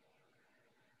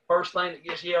 first thing that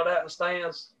gets yelled at in the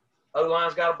stands,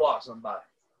 O-line's got to block somebody.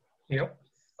 Yep.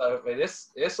 So I mean,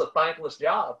 it's a thankless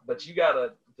job, but you got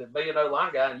to be an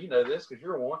O-line guy, and you know this because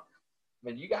you're one. I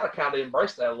mean, you got to kind of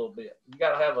embrace that a little bit. You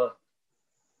got to have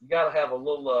a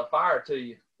little fire to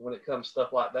you when it comes to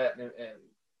stuff like that. And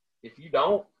if you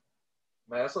don't,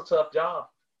 man, it's a tough job.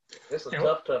 It's a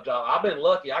tough job. I've been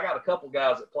lucky. I got a couple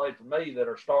guys that played for me that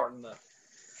are starting to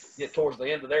get towards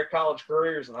the end of their college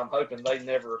careers, and I'm hoping they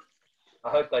never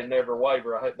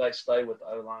waver. I hope they stay with the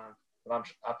O-line. But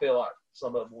I feel like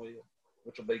some of them will,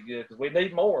 which will be good because we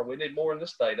need more. We need more in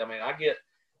this state. I mean, I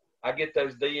get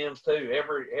those DMs too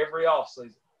every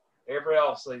offseason. Every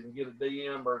offseason, get a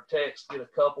DM or a text, get a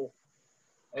couple.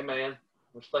 Hey, man,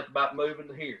 what you think about moving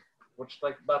to here? What you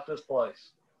think about this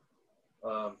place?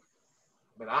 I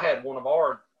mean, I had one of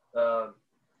our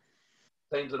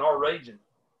teams in our region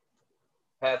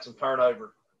had some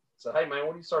turnover. Said, "Hey, man,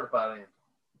 what are you certified in?"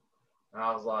 And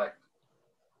I was like,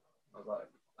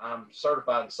 "I'm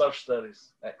certified in social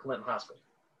studies at Clinton High School."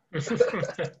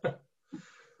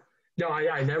 No,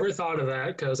 I never thought of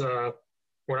that because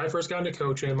when I first got into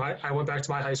coaching, I went back to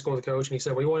my high school to coach, and he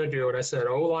said, "What do you want to do?" And I said,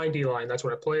 "O-line, D-line. That's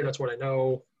what I played. That's what I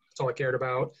know. That's all I cared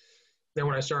about." Then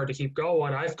when I started to keep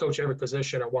going, I've coached every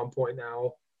position at one point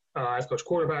now. I've coached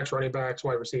quarterbacks, running backs,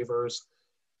 wide receivers.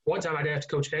 One time I didn't have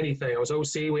to coach anything. I was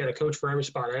OC. We had a coach for every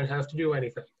spot. I didn't have to do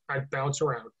anything. I'd bounce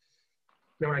around.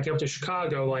 Then when I came up to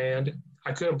Chicagoland,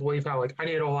 I couldn't believe how, I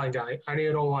need an O-line guy. I need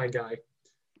an O-line guy.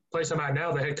 Place I'm at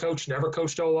now, the head coach never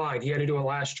coached O-line. He had to do it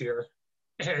last year.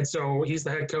 And so he's the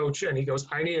head coach, and he goes,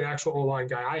 I need an actual O-line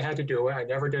guy. I had to do it. I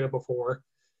never did it before.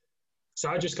 So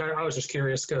I was just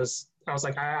curious because I was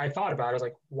like, I thought about it. I was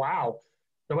like, wow,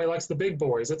 nobody likes the big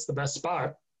boys. It's the best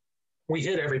spot. We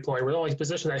hit every play. We're the only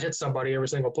position that hits somebody every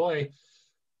single play.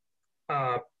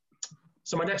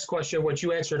 So my next question, which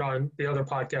you answered on the other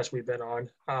podcast we've been on,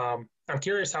 I'm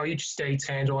curious how each state's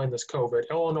handling this COVID.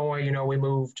 Illinois, we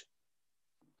moved.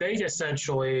 They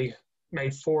essentially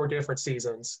made 4 different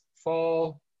seasons: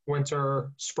 fall,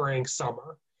 winter, spring,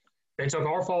 summer. They took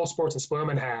our fall sports and split them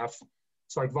in half.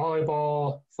 So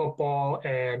volleyball, football,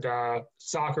 and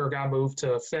soccer got moved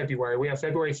to February. We have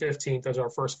February 15th as our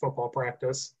first football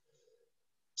practice.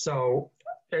 So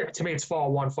to me, it's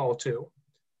fall 1, fall 2.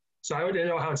 So I didn't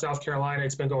know how in South Carolina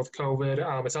it's been going with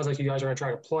COVID. It sounds like you guys are going to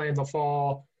try to play in the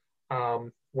fall.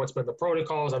 What's been the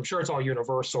protocols? I'm sure it's all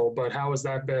universal, but how has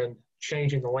that been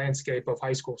changing the landscape of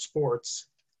high school sports?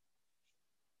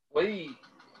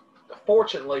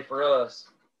 Fortunately for us,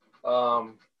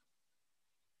 our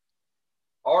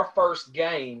first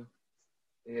game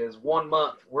is 1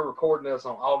 month. We're recording this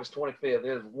on August 25th. It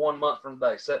is 1 month from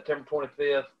today. September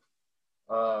 25th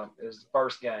is the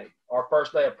first game. Our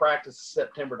first day of practice is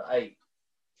September the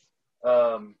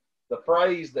 8th. The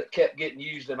phrase that kept getting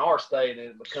used in our state, and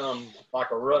it become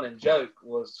like a running joke,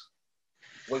 was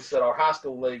we said our high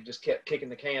school league just kept kicking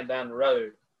the can down the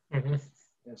road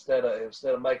instead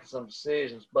of making some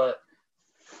decisions. But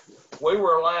we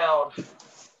were allowed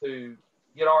to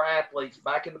get our athletes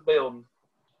back in the building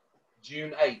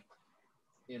June 8th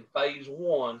in phase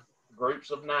 1,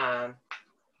 groups of 9,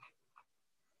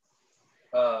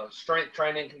 strength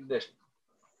training and conditioning.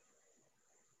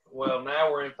 Well,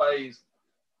 now we're in phase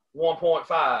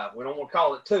 1.5. We don't want to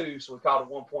call it 2, so we call it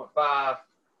 1.5.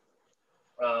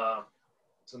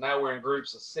 So now we're in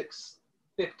groups of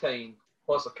 15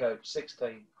 plus a coach,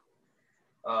 16.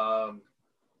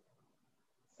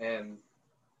 And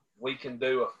we can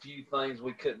do a few things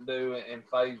we couldn't do in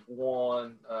phase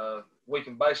 1. We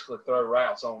can basically throw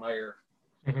routes on air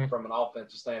from an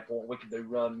offensive standpoint. We can do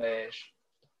run mesh.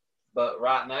 But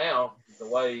right now, the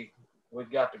way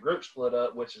we've got the group split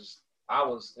up, which is I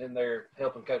was in there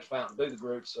helping Coach Fountain do the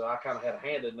groups, so I kind of had a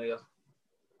hand in this.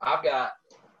 I've got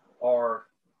our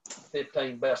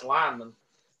 15 best linemen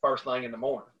first thing in the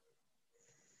morning.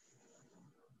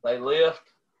 They lift,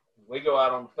 we go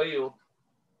out on the field,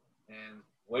 and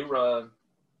we run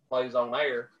plays on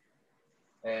air,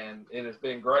 and it has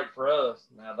been great for us.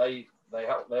 Now, they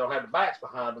don't have the backs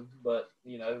behind them, but,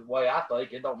 the way I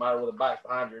think, it don't matter whether the back's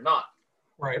behind you or not.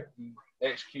 Right. You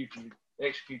execute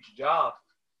your job.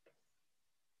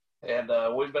 And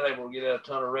we've been able to get a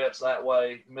ton of reps that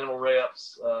way, mental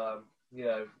reps,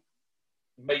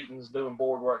 meetings, doing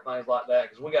board work, things like that,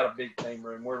 because we got a big team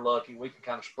room. We're lucky. We can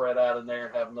kind of spread out in there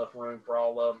and have enough room for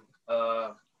all of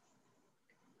them.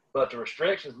 But the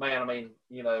restrictions, man, we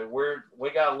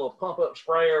got a little pump-up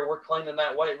sprayer. We're cleaning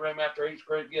that weight room after each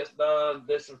group gets done,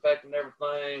 disinfecting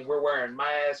everything. We're wearing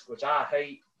masks, which I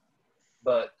hate.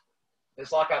 But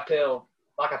it's like I tell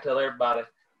everybody,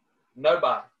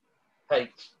 nobody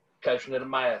hates coaching in a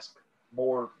mask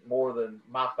more than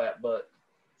my fat butt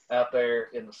out there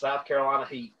in the South Carolina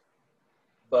heat.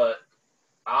 But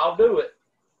I'll do it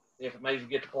if it means we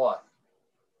get to play.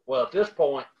 Well, at this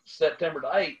point, September the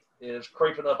 8th is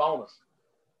creeping up on us.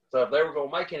 So if they were going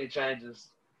to make any changes,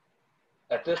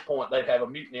 at this point, they'd have a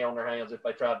mutiny on their hands if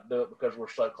they tried to do it because we're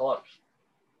so close.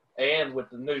 And with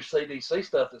the new CDC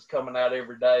stuff that's coming out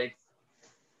every day,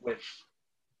 which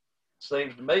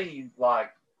seems to me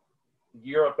like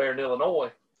you're up there in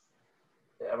Illinois,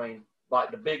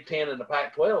 like the Big Ten and the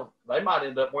Pac-12, they might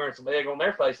end up wearing some egg on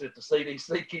their face if the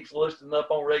CDC keeps loosening up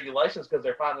on regulations because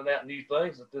they're finding out new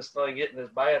things that this thing isn't as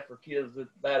bad for kids at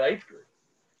that age group.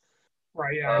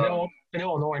 Right, yeah. I know in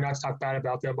Illinois, not to talk bad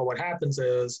about them, but what happens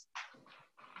is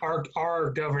our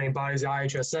governing bodies, the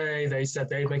IHSA, they said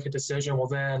they'd make a decision. Well,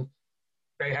 then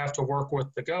they have to work with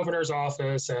the governor's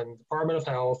office and Department of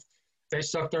Health. They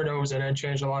stuck their nose in and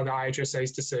changed a lot of the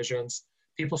IHSA's decisions.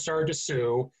 People started to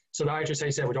sue. So the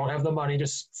IHSA said, we don't have the money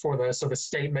for this, so the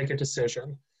state make a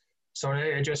decision. So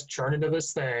it just turned into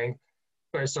this thing.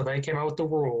 So they came out with the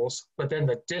rules, but then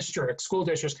the school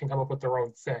districts can come up with their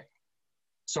own thing.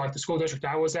 So at the school district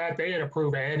I was at, they didn't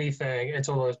approve anything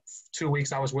until the 2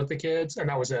 weeks I was with the kids, and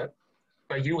that was it.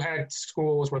 But you had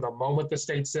schools where the moment the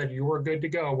state said you were good to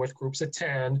go with groups of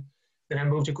 10, then I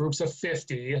moved to groups of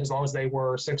 50, as long as they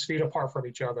were 6 feet apart from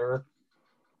each other.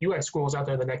 You had schools out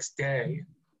there the next day.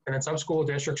 And then some school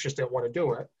districts just didn't want to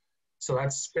do it. So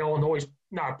that's Illinois,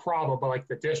 not a problem, but like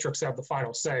the districts have the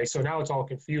final say. So now it's all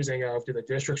confusing of, do the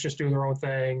districts just do their own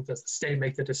thing? Does the state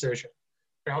make the decision?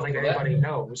 I don't think anybody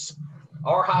knows.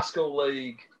 Our high school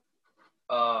league,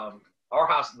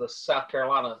 the South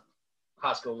Carolina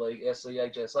High School League,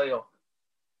 SCHSL,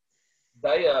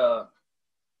 they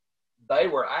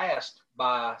were asked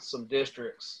by some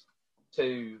districts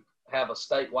to have a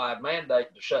statewide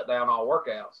mandate to shut down all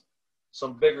workouts.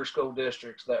 Some bigger school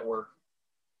districts that were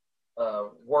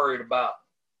worried about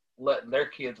letting their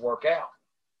kids work out.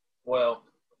 Well,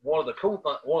 one of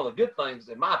the good things,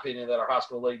 in my opinion, that our high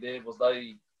school league did was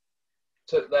they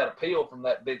took that appeal from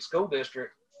that big school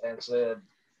district and said,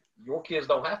 your kids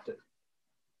don't have to.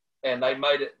 And they've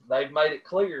made it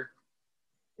clear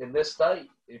in this state,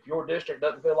 if your district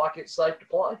doesn't feel like it's safe to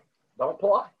play, don't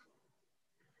play.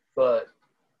 But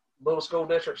little school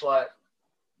districts like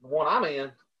the one I'm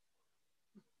in,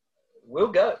 we'll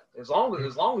go. As long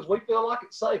as we feel like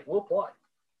it's safe, we'll play.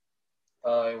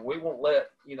 We won't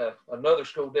let another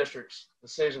school district's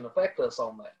decision affect us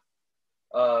on that.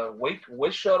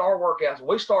 We shut our workouts.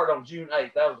 We started on June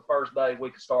 8th. That was the first day we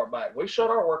could start back. We shut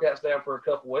our workouts down for a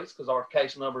couple of weeks because our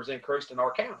case numbers increased in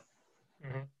our county.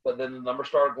 Mm-hmm. But then the numbers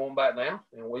started going back down,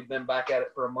 and we've been back at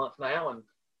it for a month now, and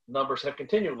numbers have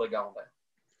continually gone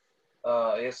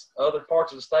down. It's other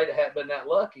parts of the state that haven't been that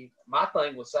lucky. My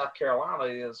thing with South Carolina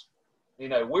is,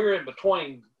 we're in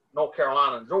between North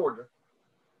Carolina and Georgia,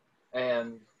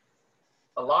 and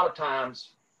a lot of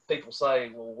times people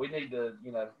say, well, we need to,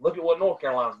 look at what North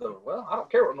Carolina's doing. Well, I don't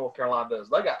care what North Carolina does.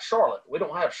 They got Charlotte. We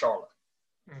don't have Charlotte.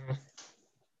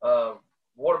 Mm-hmm.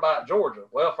 What about Georgia?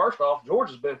 Well, first off,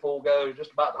 Georgia's been full go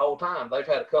just about the whole time. They've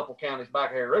had a couple counties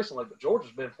back here recently, but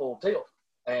Georgia's been full tilt.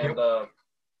 And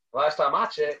last time I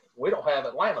checked, we don't have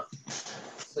Atlanta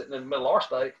sitting in the middle of our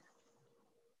state.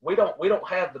 We don't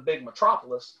have the big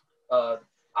metropolis. I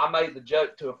made the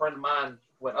joke to a friend of mine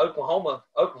when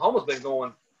Oklahoma's been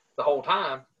going the whole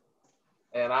time.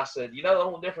 And I said, the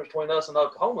only difference between us and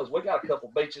Oklahoma is we got a couple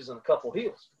beaches and a couple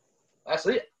hills. That's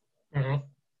it. Mm-hmm.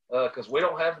 Because we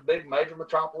don't have the big major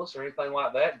metropolis or anything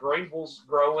like that. Greenville's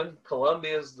growing.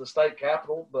 Columbia's the state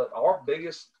capital. But our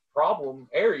biggest problem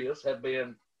areas have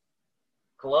been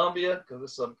Columbia,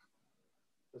 because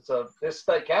this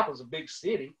state capital is a big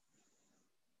city.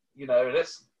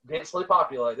 It's densely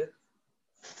populated.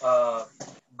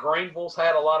 Greenville's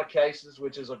had a lot of cases,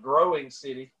 which is a growing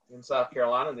city in South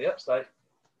Carolina in the upstate.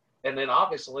 And then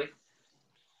obviously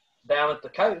down at the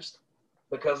coast,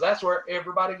 because that's where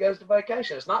everybody goes to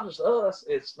vacation. It's not just us.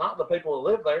 It's not the people who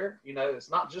live there. It's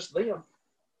not just them.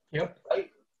 Yep.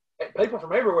 People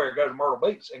from everywhere go to Myrtle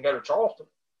Beach and go to Charleston.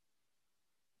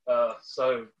 Our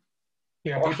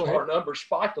numbers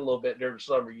spiked a little bit during the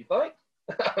summer, you think?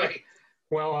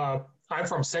 Well, I'm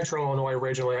from Central Illinois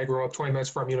originally. I grew up 20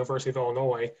 minutes from University of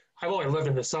Illinois. I've only lived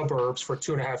in the suburbs for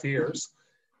 2.5 years.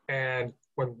 And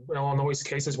when Illinois'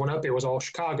 cases went up, it was all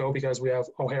Chicago because we have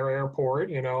O'Hare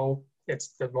Airport, it's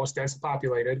the most densely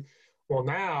populated. Well,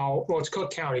 now, it's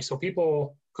Cook County. So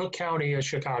Cook County is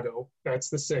Chicago. That's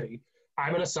the city.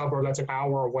 I'm in a suburb that's an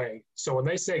hour away. So when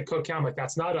they say Cook County, I'm like,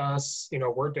 that's not us.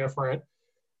 We're different.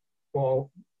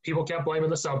 Well, people kept blaming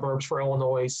the suburbs for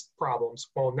Illinois' problems.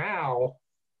 Well, now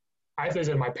I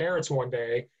visited my parents one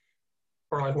day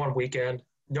or like one weekend.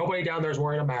 Nobody down there is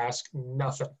wearing a mask,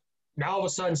 nothing. Now all of a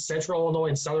sudden, Central Illinois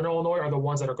and Southern Illinois are the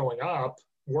ones that are going up.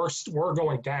 We're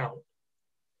going down.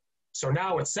 So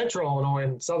now it's Central Illinois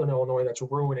and Southern Illinois that's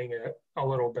ruining it a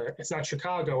little bit. It's not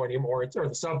Chicago anymore, or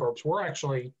the suburbs. We're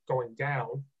actually going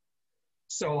down.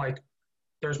 So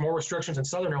there's more restrictions in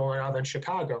Southern Illinois now than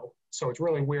Chicago. So it's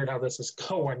really weird how this is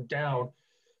going down.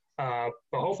 But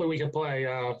hopefully we can play.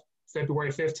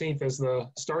 February 15th is the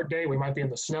start date. We might be in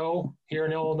the snow here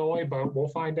in Illinois, but we'll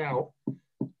find out.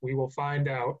 We will find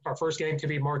out. Our first game could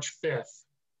be March 5th,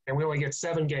 and we only get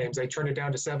 7 games. They turned it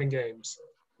down to 7 games.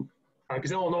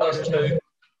 Because Illinois,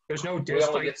 there's no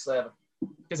district. We only get 7.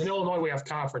 Because in Illinois, we have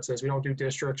conferences. We don't do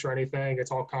districts or anything.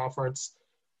 It's all conference.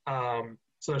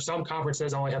 So there's some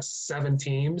conferences that only have 7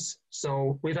 teams.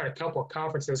 So we've had a couple of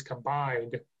conferences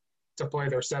combined to play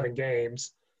their 7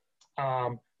 games.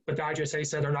 But the IJSA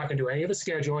said they're not going to do any of the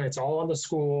scheduling. It's all on the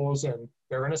schools, and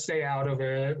they're going to stay out of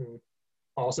it and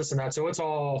all this and that. So it's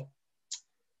all,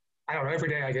 I don't know, every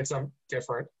day I get something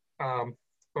different. But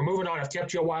moving on, I've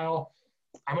kept you a while.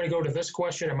 I'm going to go to this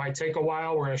question. It might take a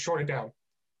while. We're going to short it down.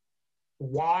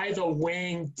 why the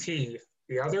wing T?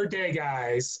 The other day,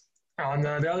 guys, on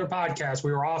the other podcast,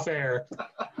 we were off air.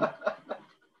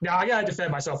 Now, I got to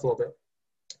defend myself a little bit.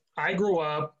 I grew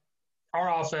up,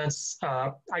 our offense,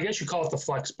 I guess you call it the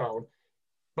flex bone.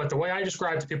 But the way I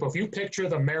describe it to people, if you picture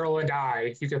the Maryland I,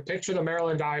 if you could picture the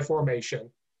Maryland I formation,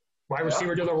 wide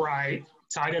receiver to the right,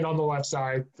 tight end on the left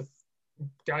side, the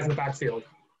guys in the backfield.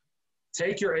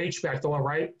 Take your H-back, the one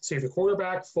right, so the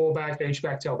quarterback, fullback,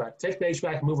 H-back, tailback. Take the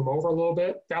H-back, move them over a little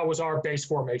bit. That was our base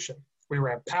formation. We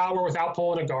ran power without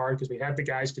pulling a guard because we had the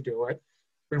guys to do it.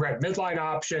 We ran midline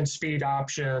option, speed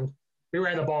option. We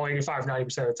ran the ball 85, 90%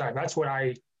 of the time. That's what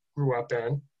I grew up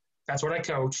in. That's what I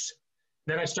coached.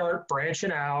 Then I start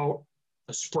branching out.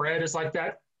 The spread is like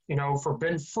that,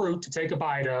 forbidden fruit to take a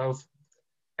bite of.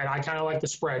 And I kind of like the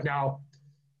spread. Now,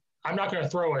 I'm not going to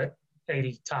throw it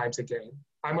 80 times a game.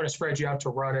 I'm going to spread you out to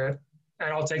run it,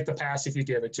 and I'll take the pass if you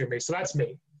give it to me. So that's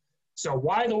me. So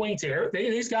why the wing T?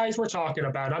 These guys we're talking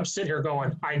about, I'm sitting here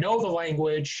going, I know the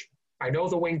language. I know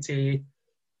the wing T.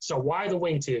 So why the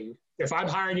wing T? If I'm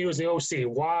hiring you as the OC,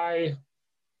 why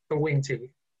the wing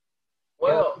T?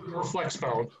 Well, or flex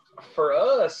bone. For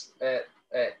us at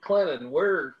Clinton,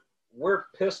 we're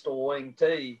pistol wing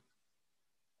T,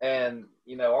 and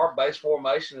our base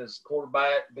formation is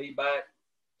quarterback, B-back,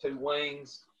 2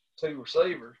 wings, 2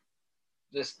 receivers.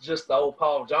 Just the old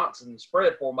Paul Johnson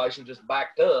spread formation, just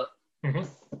backed up.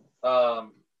 Mm-hmm.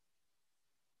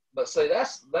 But see,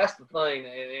 that's the thing,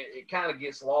 and it kind of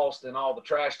gets lost in all the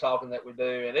trash talking that we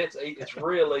do, and it's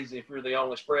real easy if you're the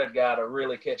only spread guy to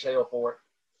really catch hell for it.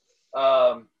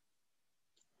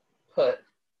 But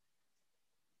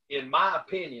in my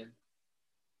opinion,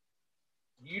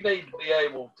 you need to be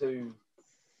able to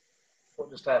 – what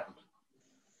just happened?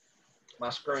 My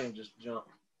screen just jumped.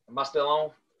 Am I still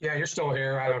on? Yeah, you're still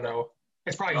here. I don't know.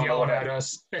 It's probably yelling at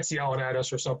us. It's yelling at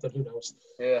us or something. Who knows?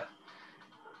 Yeah.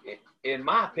 In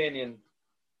my opinion,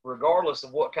 regardless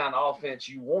of what kind of offense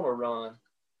you want to run,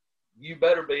 you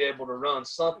better be able to run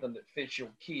something that fits your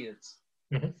kids.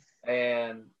 Mm-hmm.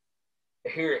 And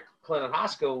here at Clinton High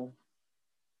School,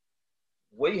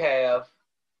 we have,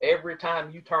 every time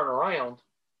you turn around,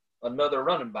 another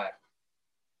running back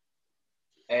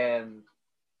and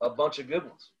a bunch of good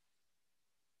ones.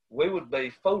 We would be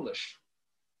foolish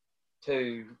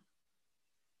to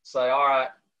say, all right,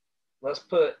 let's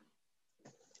put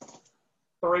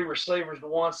 3 receivers to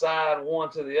one side,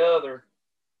 1 to the other,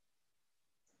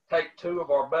 take 2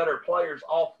 of our better players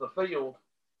off the field,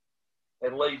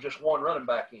 and leave just 1 running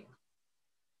back in.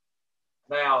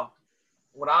 Now,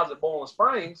 when I was at Boiling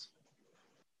Springs,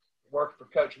 worked for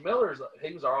Coach Miller,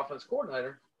 he was our offense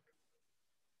coordinator.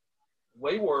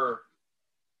 We were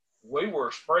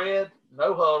spread,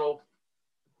 no huddle.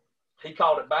 He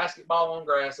called it basketball on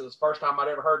grass. It was the first time I'd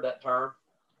ever heard that term.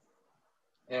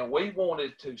 And we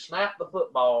wanted to snap the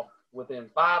football within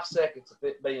 5 seconds of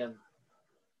it being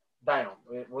down.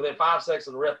 Within 5 seconds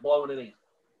of the ref blowing it in.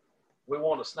 We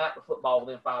wanted to snap the football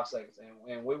within 5 seconds.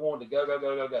 And we wanted to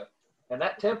go. And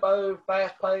that tempo,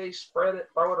 fast pace, spread it,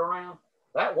 throw it around,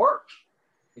 that works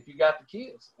if you got the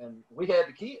kids. And we had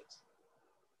the kids.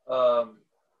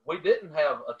 We didn't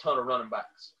have a ton of running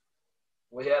backs.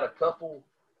 We had a couple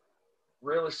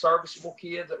really serviceable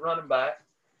kids at running back.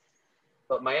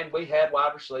 But, man, we had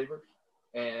wide receivers,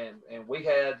 and we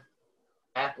had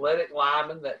athletic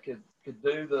linemen that could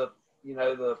do the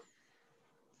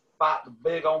fight the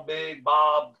big on big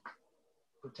bob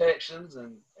protections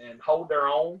and hold their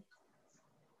own.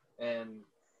 And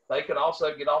they could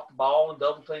also get off the ball and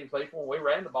double team people, and we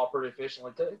ran the ball pretty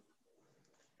efficiently too.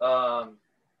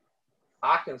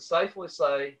 I can safely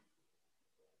say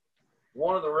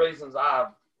one of the reasons I've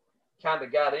kind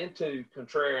of got into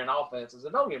contrarian offenses,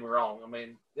 and don't get me wrong, I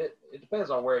mean, it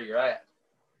depends on where you're at.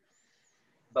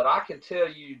 But I can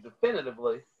tell you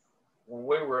definitively, when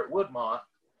we were at Woodmont,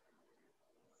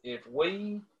 if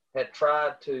we had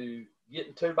tried to get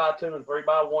in 2x2 and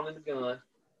 3x1 in the gun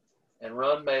and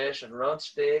run mesh and run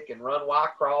stick and run Y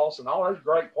cross and all those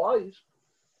great plays,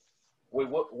 we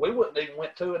wouldn't even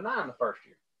went 2-9 the first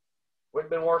year. We'd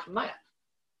been worse than that.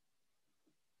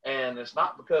 And it's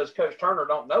not because Coach Turner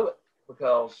don't know it,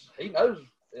 because he knows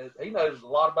a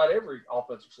lot about every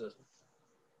offensive system.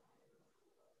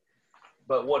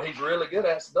 But what he's really good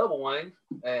at is double wing,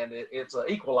 and it's an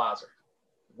equalizer.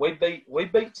 We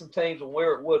beat some teams when we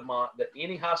were at Woodmont that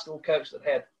any high school coach that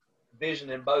had vision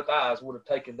in both eyes would have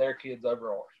taken their kids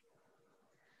over ours.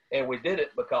 And we did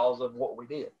it because of what we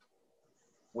did.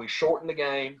 We shortened the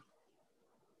game,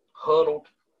 huddled,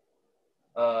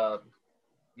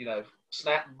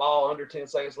 snapped the ball under 10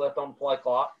 seconds left on the play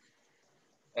clock,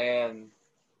 and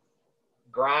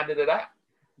grinded it out.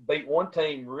 beat one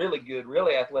team, really good,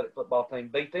 really athletic football team,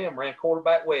 beat them, ran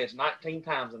quarterback wedge 19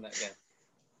 times in that game.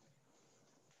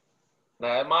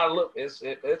 Now, it might look, it's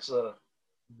a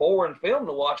boring film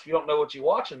to watch if you don't know what you're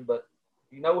watching, but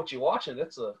you know what you're watching,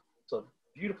 it's a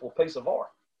beautiful piece of art.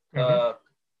 Mm-hmm.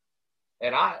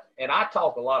 And I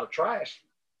talk a lot of trash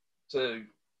to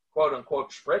quote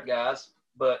unquote spread guys,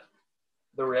 but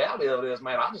the reality of it is,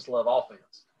 man, I just love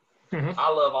offense. Mm-hmm. I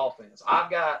love offense. I've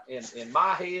got in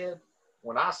my head,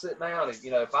 when I sit down, and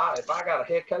if I got a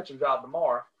head coaching job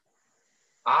tomorrow,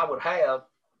 I would have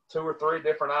 2 or 3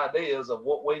 different ideas of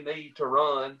what we need to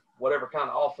run, whatever kind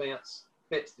of offense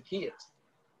fits the kids.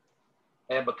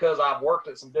 And because I've worked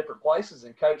at some different places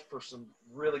and coached for some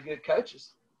really good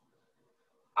coaches,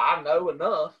 I know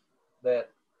enough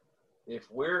that if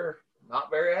we're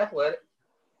not very athletic,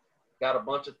 got a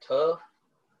bunch of tough,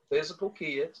 physical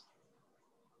kids,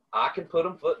 I can put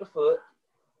them foot to foot,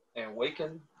 and we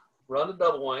can run the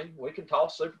double wing. We can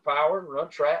toss superpower and run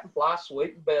trap and fly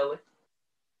sweep and belly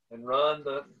and run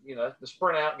the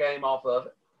sprint out game off of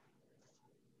it.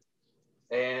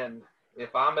 And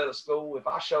if I'm at a school, if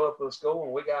I show up at a school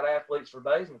and we got athletes for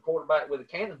days and a quarterback with a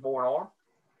cannonball arm,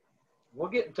 we're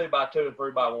getting 2x2 and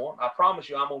 3x1. I promise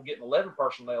you I'm going to get an 11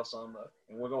 personnel some though,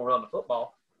 and we're going to run the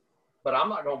football. But I'm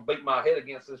not going to beat my head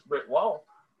against this brick wall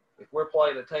if we're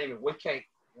playing a team and we can't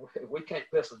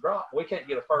piss a drop. We can't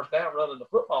get a first down running the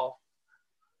football.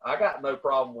 I got no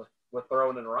problem with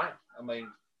throwing it around. I mean,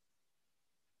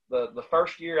 the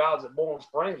first year I was at Bowling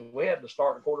Springs, we had to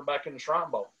start the quarterback in the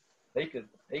Shrine Bowl. He could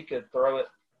throw it.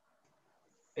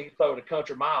 He could throw it a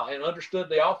country mile and understood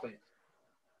the offense.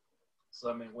 So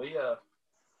I mean, we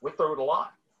threw it a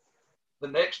lot. The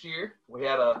next year, we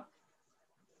had a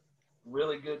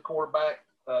really good quarterback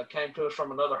came to us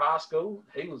from another high school.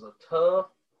 He was a tough,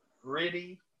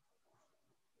 gritty,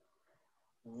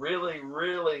 really,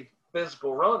 really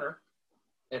physical runner,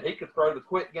 and he could throw the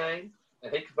quick game,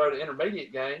 and he could throw the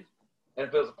intermediate game, and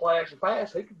if it was a play action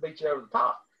pass, he could beat you over the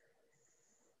top.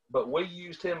 But we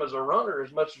used him as a runner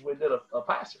as much as we did a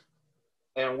passer.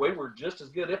 And we were just as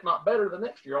good, if not better, the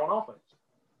next year on offense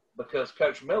because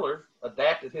Coach Miller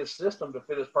adapted his system to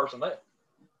fit his personnel.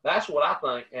 That's what I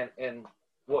think. And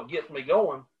what gets me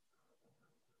going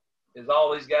is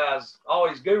all these guys, all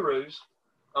these gurus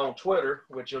on Twitter,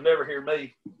 which you'll never hear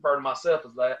me refer to myself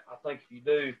as that. I think if you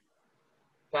do,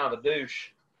 kind of a douche.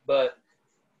 But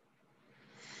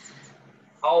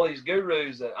all these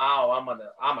gurus that, I'm an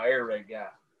air raid guy.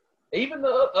 Even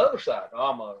the other side,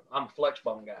 I'm a flex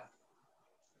bone guy.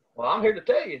 Well, I'm here to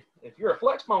tell you, if you're a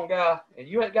flex bone guy and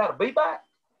you ain't got a B-back,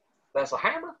 that's a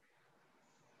hammer,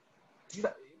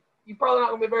 you're probably not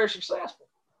going to be very successful.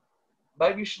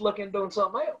 Maybe you should look into doing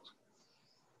something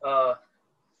else.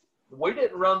 We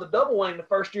didn't run the double wing the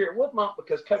first year at Woodmont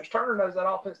because Coach Turner knows that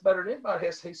offense better than anybody.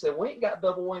 He said, we ain't got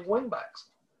double wing wingbacks.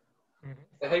 Mm-hmm.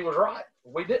 And he was right.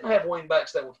 We didn't have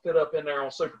wingbacks that would fit up in there on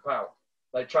superpower.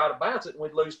 They'd try to bounce it and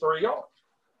we'd lose 3 yards.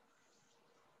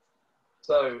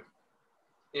 So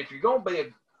if you're going to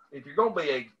be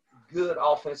a good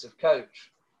offensive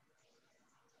coach,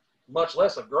 much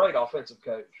less a great offensive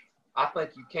coach, I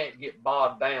think you can't get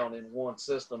bogged down in one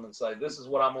system and say, this is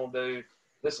what I'm going to do,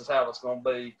 this is how it's going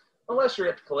to be, unless you're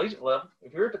at the collegiate level.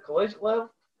 If you're at the collegiate level,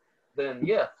 then,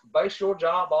 yeah, base your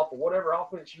job off of whatever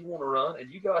offense you want to run, and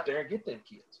you go out there and get them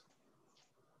kids.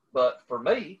 But for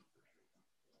me,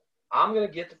 I'm going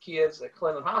to get the kids at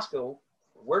Clinton High School.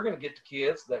 We're going to get the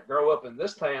kids that grow up in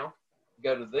this town,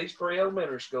 go to these 3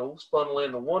 elementary schools, funnel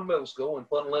into 1 middle school, and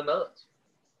funnel into us.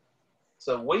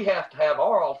 So we have to have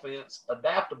our offense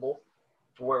adaptable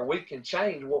to where we can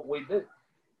change what we do.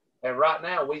 And right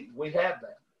now we have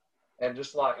that. And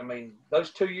just like, I mean,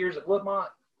 those 2 years at Woodmont,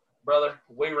 brother,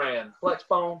 we ran flex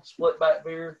bone, split back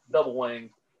veer, double wing,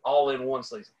 all in one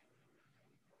season.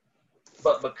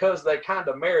 But because they kind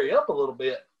of marry up a little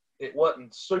bit, it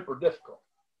wasn't super difficult.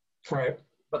 Right.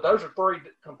 But those are 3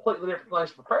 completely different things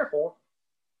to prepare for.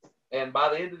 And by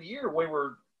the end of the year, we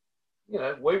were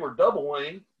double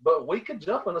wing, but we could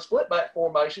jump in a split back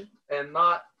formation and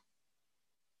not,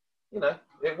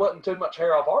 it wasn't too much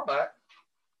hair off our back.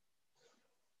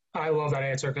 I love that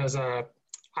answer because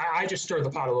I just stir the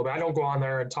pot a little bit. I don't go on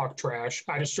there and talk trash.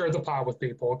 I just stir the pot with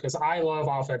people because I love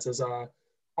offenses. I'll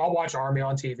watch Army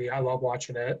on TV. I love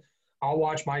watching it. I'll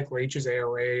watch Mike Leach's air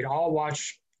raid. I'll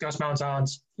watch Gus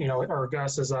Malzahn's, or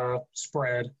Gus's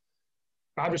spread.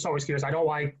 I'm just always curious. I don't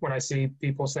like when I see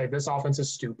people say this offense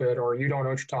is stupid or you don't know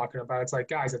what you're talking about. It's like,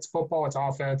 guys, it's football, it's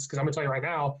offense. Because I'm going to tell you right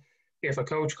now, if a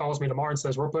coach calls me tomorrow and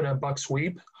says we're putting a buck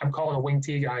sweep, I'm calling a wing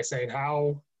T guy saying,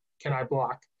 how can I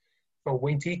block? But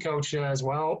wing T coach says,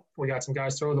 well, we got some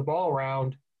guys throw the ball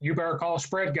around. you better call a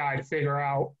spread guy to figure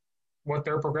out what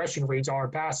their progression reads are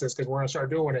and passes, because we're going to start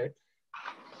doing it.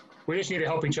 We just need to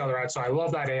help each other out. So I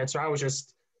love that answer. I was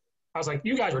like,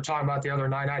 you guys were talking about the other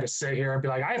night. I had to sit here and be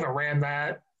like, I haven't ran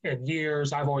that in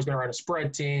years. I've always been around a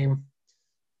spread team.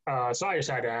 So I just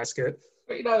had to ask it.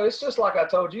 You know, it's just like I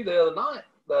told you the other night,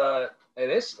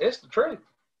 and it's the truth.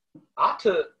 I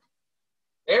took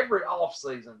every off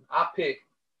season, I picked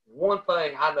one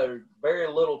thing I know very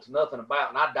little to nothing about,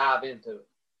 and I dive into it.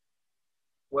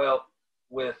 Well,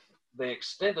 with the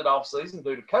extended off season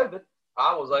due to COVID,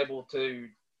 I was able to.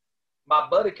 My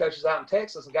buddy coaches out in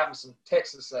Texas and got me some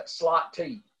Texas slot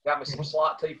T. Got me some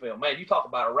slot T film. Man, you talk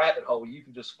about a rabbit hole you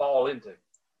can just fall into.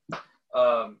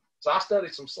 So I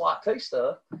studied some slot T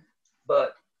stuff,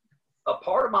 but a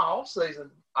part of my off season,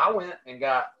 I went and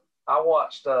I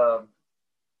watched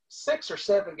 6 or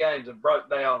 7 games and broke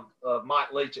down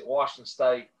Mike Leach at Washington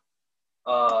State.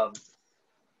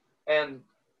 And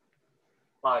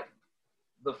like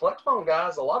the Flexbone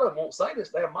guys, a lot of them won't say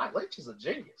this. Mike Leach is a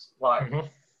genius. Like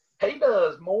he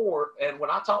does more. And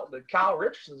when I talked to Kyle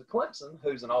Richardson at Clemson,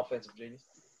 who's an offensive genius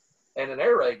and an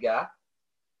air raid guy,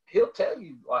 he'll tell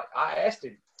you, like I asked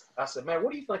him, I said, man,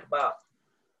 what do you think about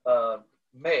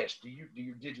mesh? Did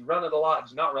you run it a lot?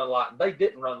 Did you not run a lot? And they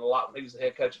didn't run it a lot when he was the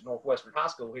head coach at Northwestern High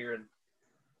School here in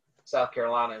South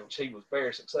Carolina, which he was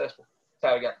very successful.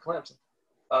 That's how he got to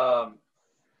Clemson.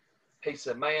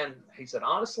 He said,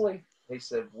 honestly,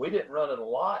 we didn't run it a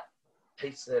lot.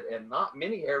 He said, and not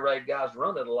many air raid guys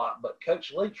run it a lot, but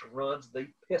Coach Leach runs the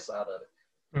piss out of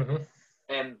it.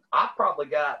 And I probably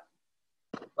got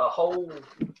a whole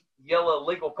yellow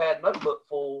legal pad notebook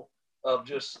full of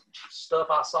just stuff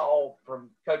I saw from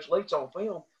Coach Leach on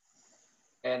film.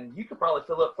 And you could probably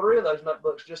fill up 3 of those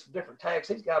notebooks just the different tags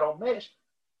he's got on mesh.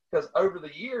 Because over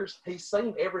the years, he's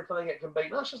seen everything that can be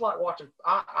done. It's just like watching,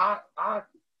 I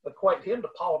equate him to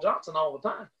Paul Johnson all the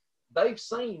time. They've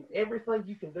seen everything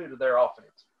you can do to their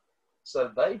offense. So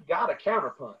they've got a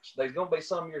counterpunch. There's going to be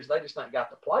some years they just ain't got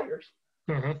the players.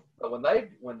 But when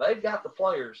they've got the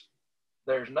players,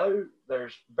 there's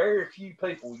very few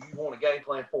people you want a game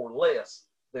plan for less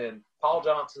than Paul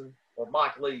Johnson or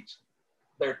Mike Leach.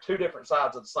 They're 2 different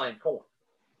sides of the same coin.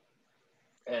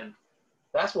 And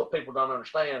that's what people don't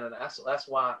understand. And that's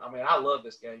why, I mean, I love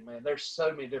this game, man. There's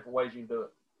so many different ways you can do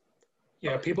it.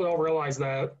 Yeah, people don't realize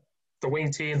that the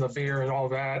wing tee and the veer and all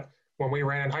that, when we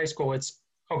ran in high school, it's,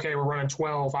 okay, we're running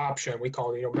 12 option. We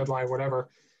call it, midline, whatever.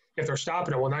 If they're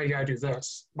stopping it, well, now you got to do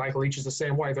this. Mike Leach is the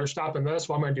same way. They're stopping this,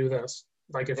 well, I'm going to do this.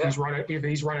 Like if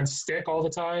he's running stick all the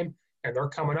time and they're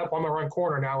coming up, I'm going to run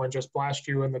corner now and just blast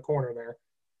you in the corner there.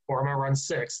 Or I'm going to run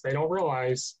 6. They don't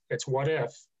realize it's what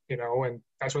if, and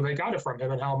that's where they got it from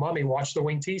him and how Mummy watched the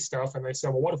wing tee stuff. And they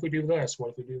said, well, what if we do this? What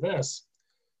if we do this?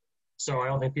 So I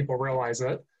don't think people realize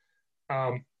it.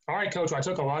 All right, Coach, I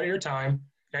took a lot of your time.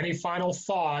 Any final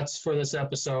thoughts for this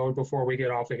episode before we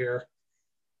get off of here?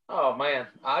 Oh, man,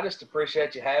 I just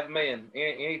appreciate you having me. And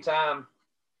anytime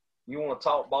you want to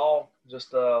talk ball,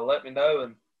 just let me know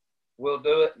and we'll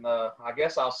do it. And I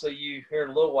guess I'll see you here in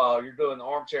a little while. You're doing the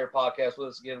Armchair podcast with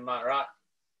us again tonight, right?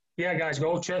 Yeah, guys,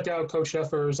 go check out Coach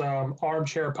Sheffer's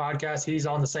Armchair podcast. He's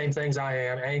on the same things I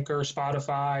am, Anchor,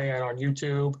 Spotify, and on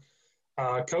YouTube.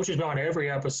 Coach has been on every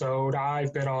episode.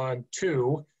 I've been on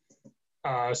 2.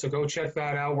 So go check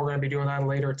that out. We're going to be doing that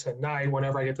later tonight.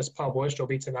 Whenever I get this published, it'll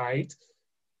be tonight.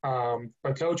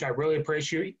 But Coach, I really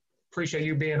appreciate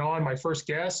you being on, my first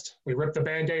guest. We ripped the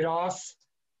Band-Aid off.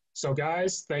 So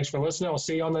guys, thanks for listening. I'll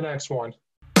see you on the next one.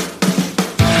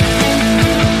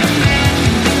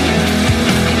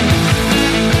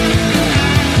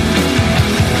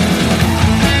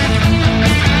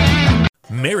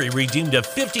 Mary redeemed a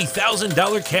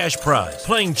 $50,000 cash prize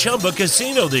playing Chumba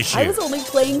Casino this year. I was only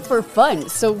playing for fun,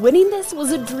 so winning this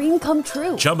was a dream come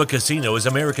true. Chumba Casino is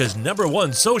America's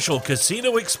 #1 social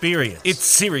casino experience. It's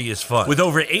serious fun. With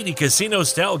over 80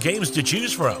 casino-style games to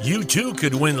choose from, you too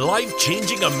could win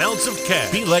life-changing amounts of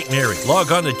cash. Be like Mary.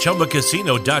 Log on to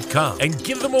ChumbaCasino.com and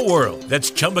give them a whirl.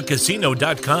 That's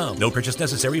ChumbaCasino.com. No purchase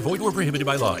necessary. Void or prohibited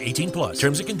by law. 18+.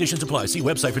 Terms and conditions apply. See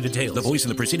website for details. The voice in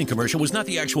the preceding commercial was not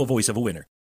the actual voice of a winner.